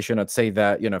conversation. I'd say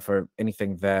that, for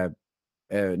anything that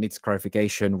needs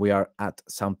clarification, we are at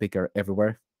Soundpickr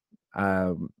everywhere.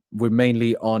 We're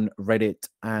mainly on Reddit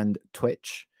and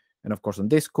Twitch, and of course on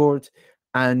Discord.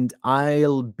 And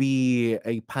I'll be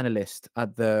a panelist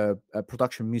at the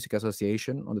Production Music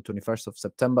Association on the 21st of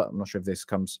September. I'm not sure if this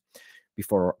comes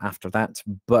before or after that,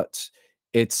 but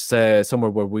it's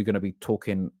somewhere where we're going to be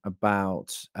talking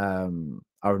about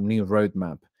our new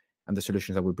roadmap and the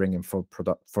solutions that we're bringing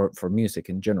for music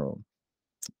in general.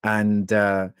 And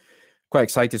quite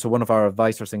excited. So one of our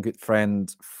advisors and good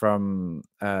friend from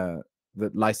the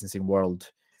licensing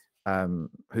world,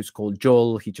 who's called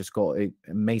Joel, he just got an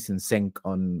amazing sync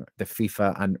on the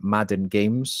FIFA and Madden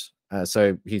games.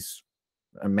 So he's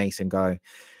an amazing guy.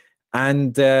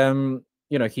 And,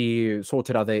 he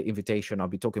sorted out the invitation. I'll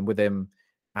be talking with him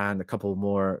and a couple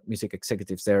more music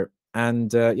executives there. And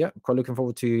quite looking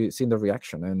forward to seeing the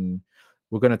reaction. And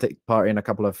we're going to take part in a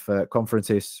couple of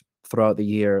conferences throughout the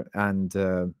year, and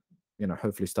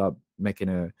hopefully start making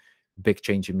a big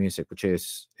change in music, which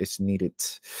is needed.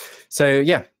 So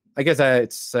yeah, I guess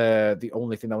it's the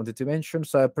only thing I wanted to mention.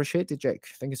 So I appreciate it, Jake.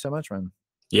 Thank you so much, man.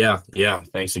 Yeah.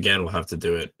 Thanks again. We'll have to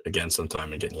do it again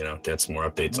sometime and get some more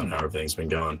updates on how everything's been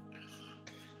going.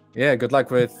 Yeah, good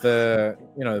luck with the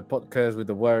podcast, with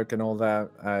the work and all that.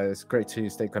 It's great to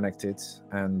stay connected,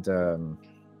 and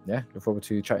look forward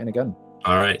to chatting again.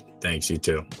 All right. Thanks. You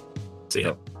too. See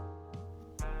ya.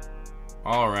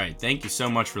 All right, thank you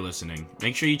so much for listening.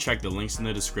 Make sure you check the links in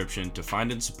the description to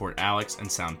find and support Alex and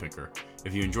Soundpickr.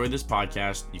 If you enjoyed this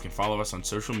podcast, you can follow us on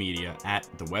social media at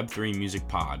the Web3 Music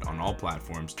Pod on all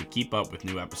platforms to keep up with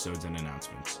new episodes and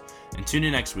announcements. And tune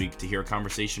in next week to hear a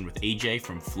conversation with AJ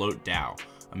from Float DAO,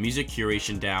 a music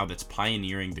curation DAO that's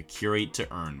pioneering the curate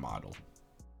to earn model.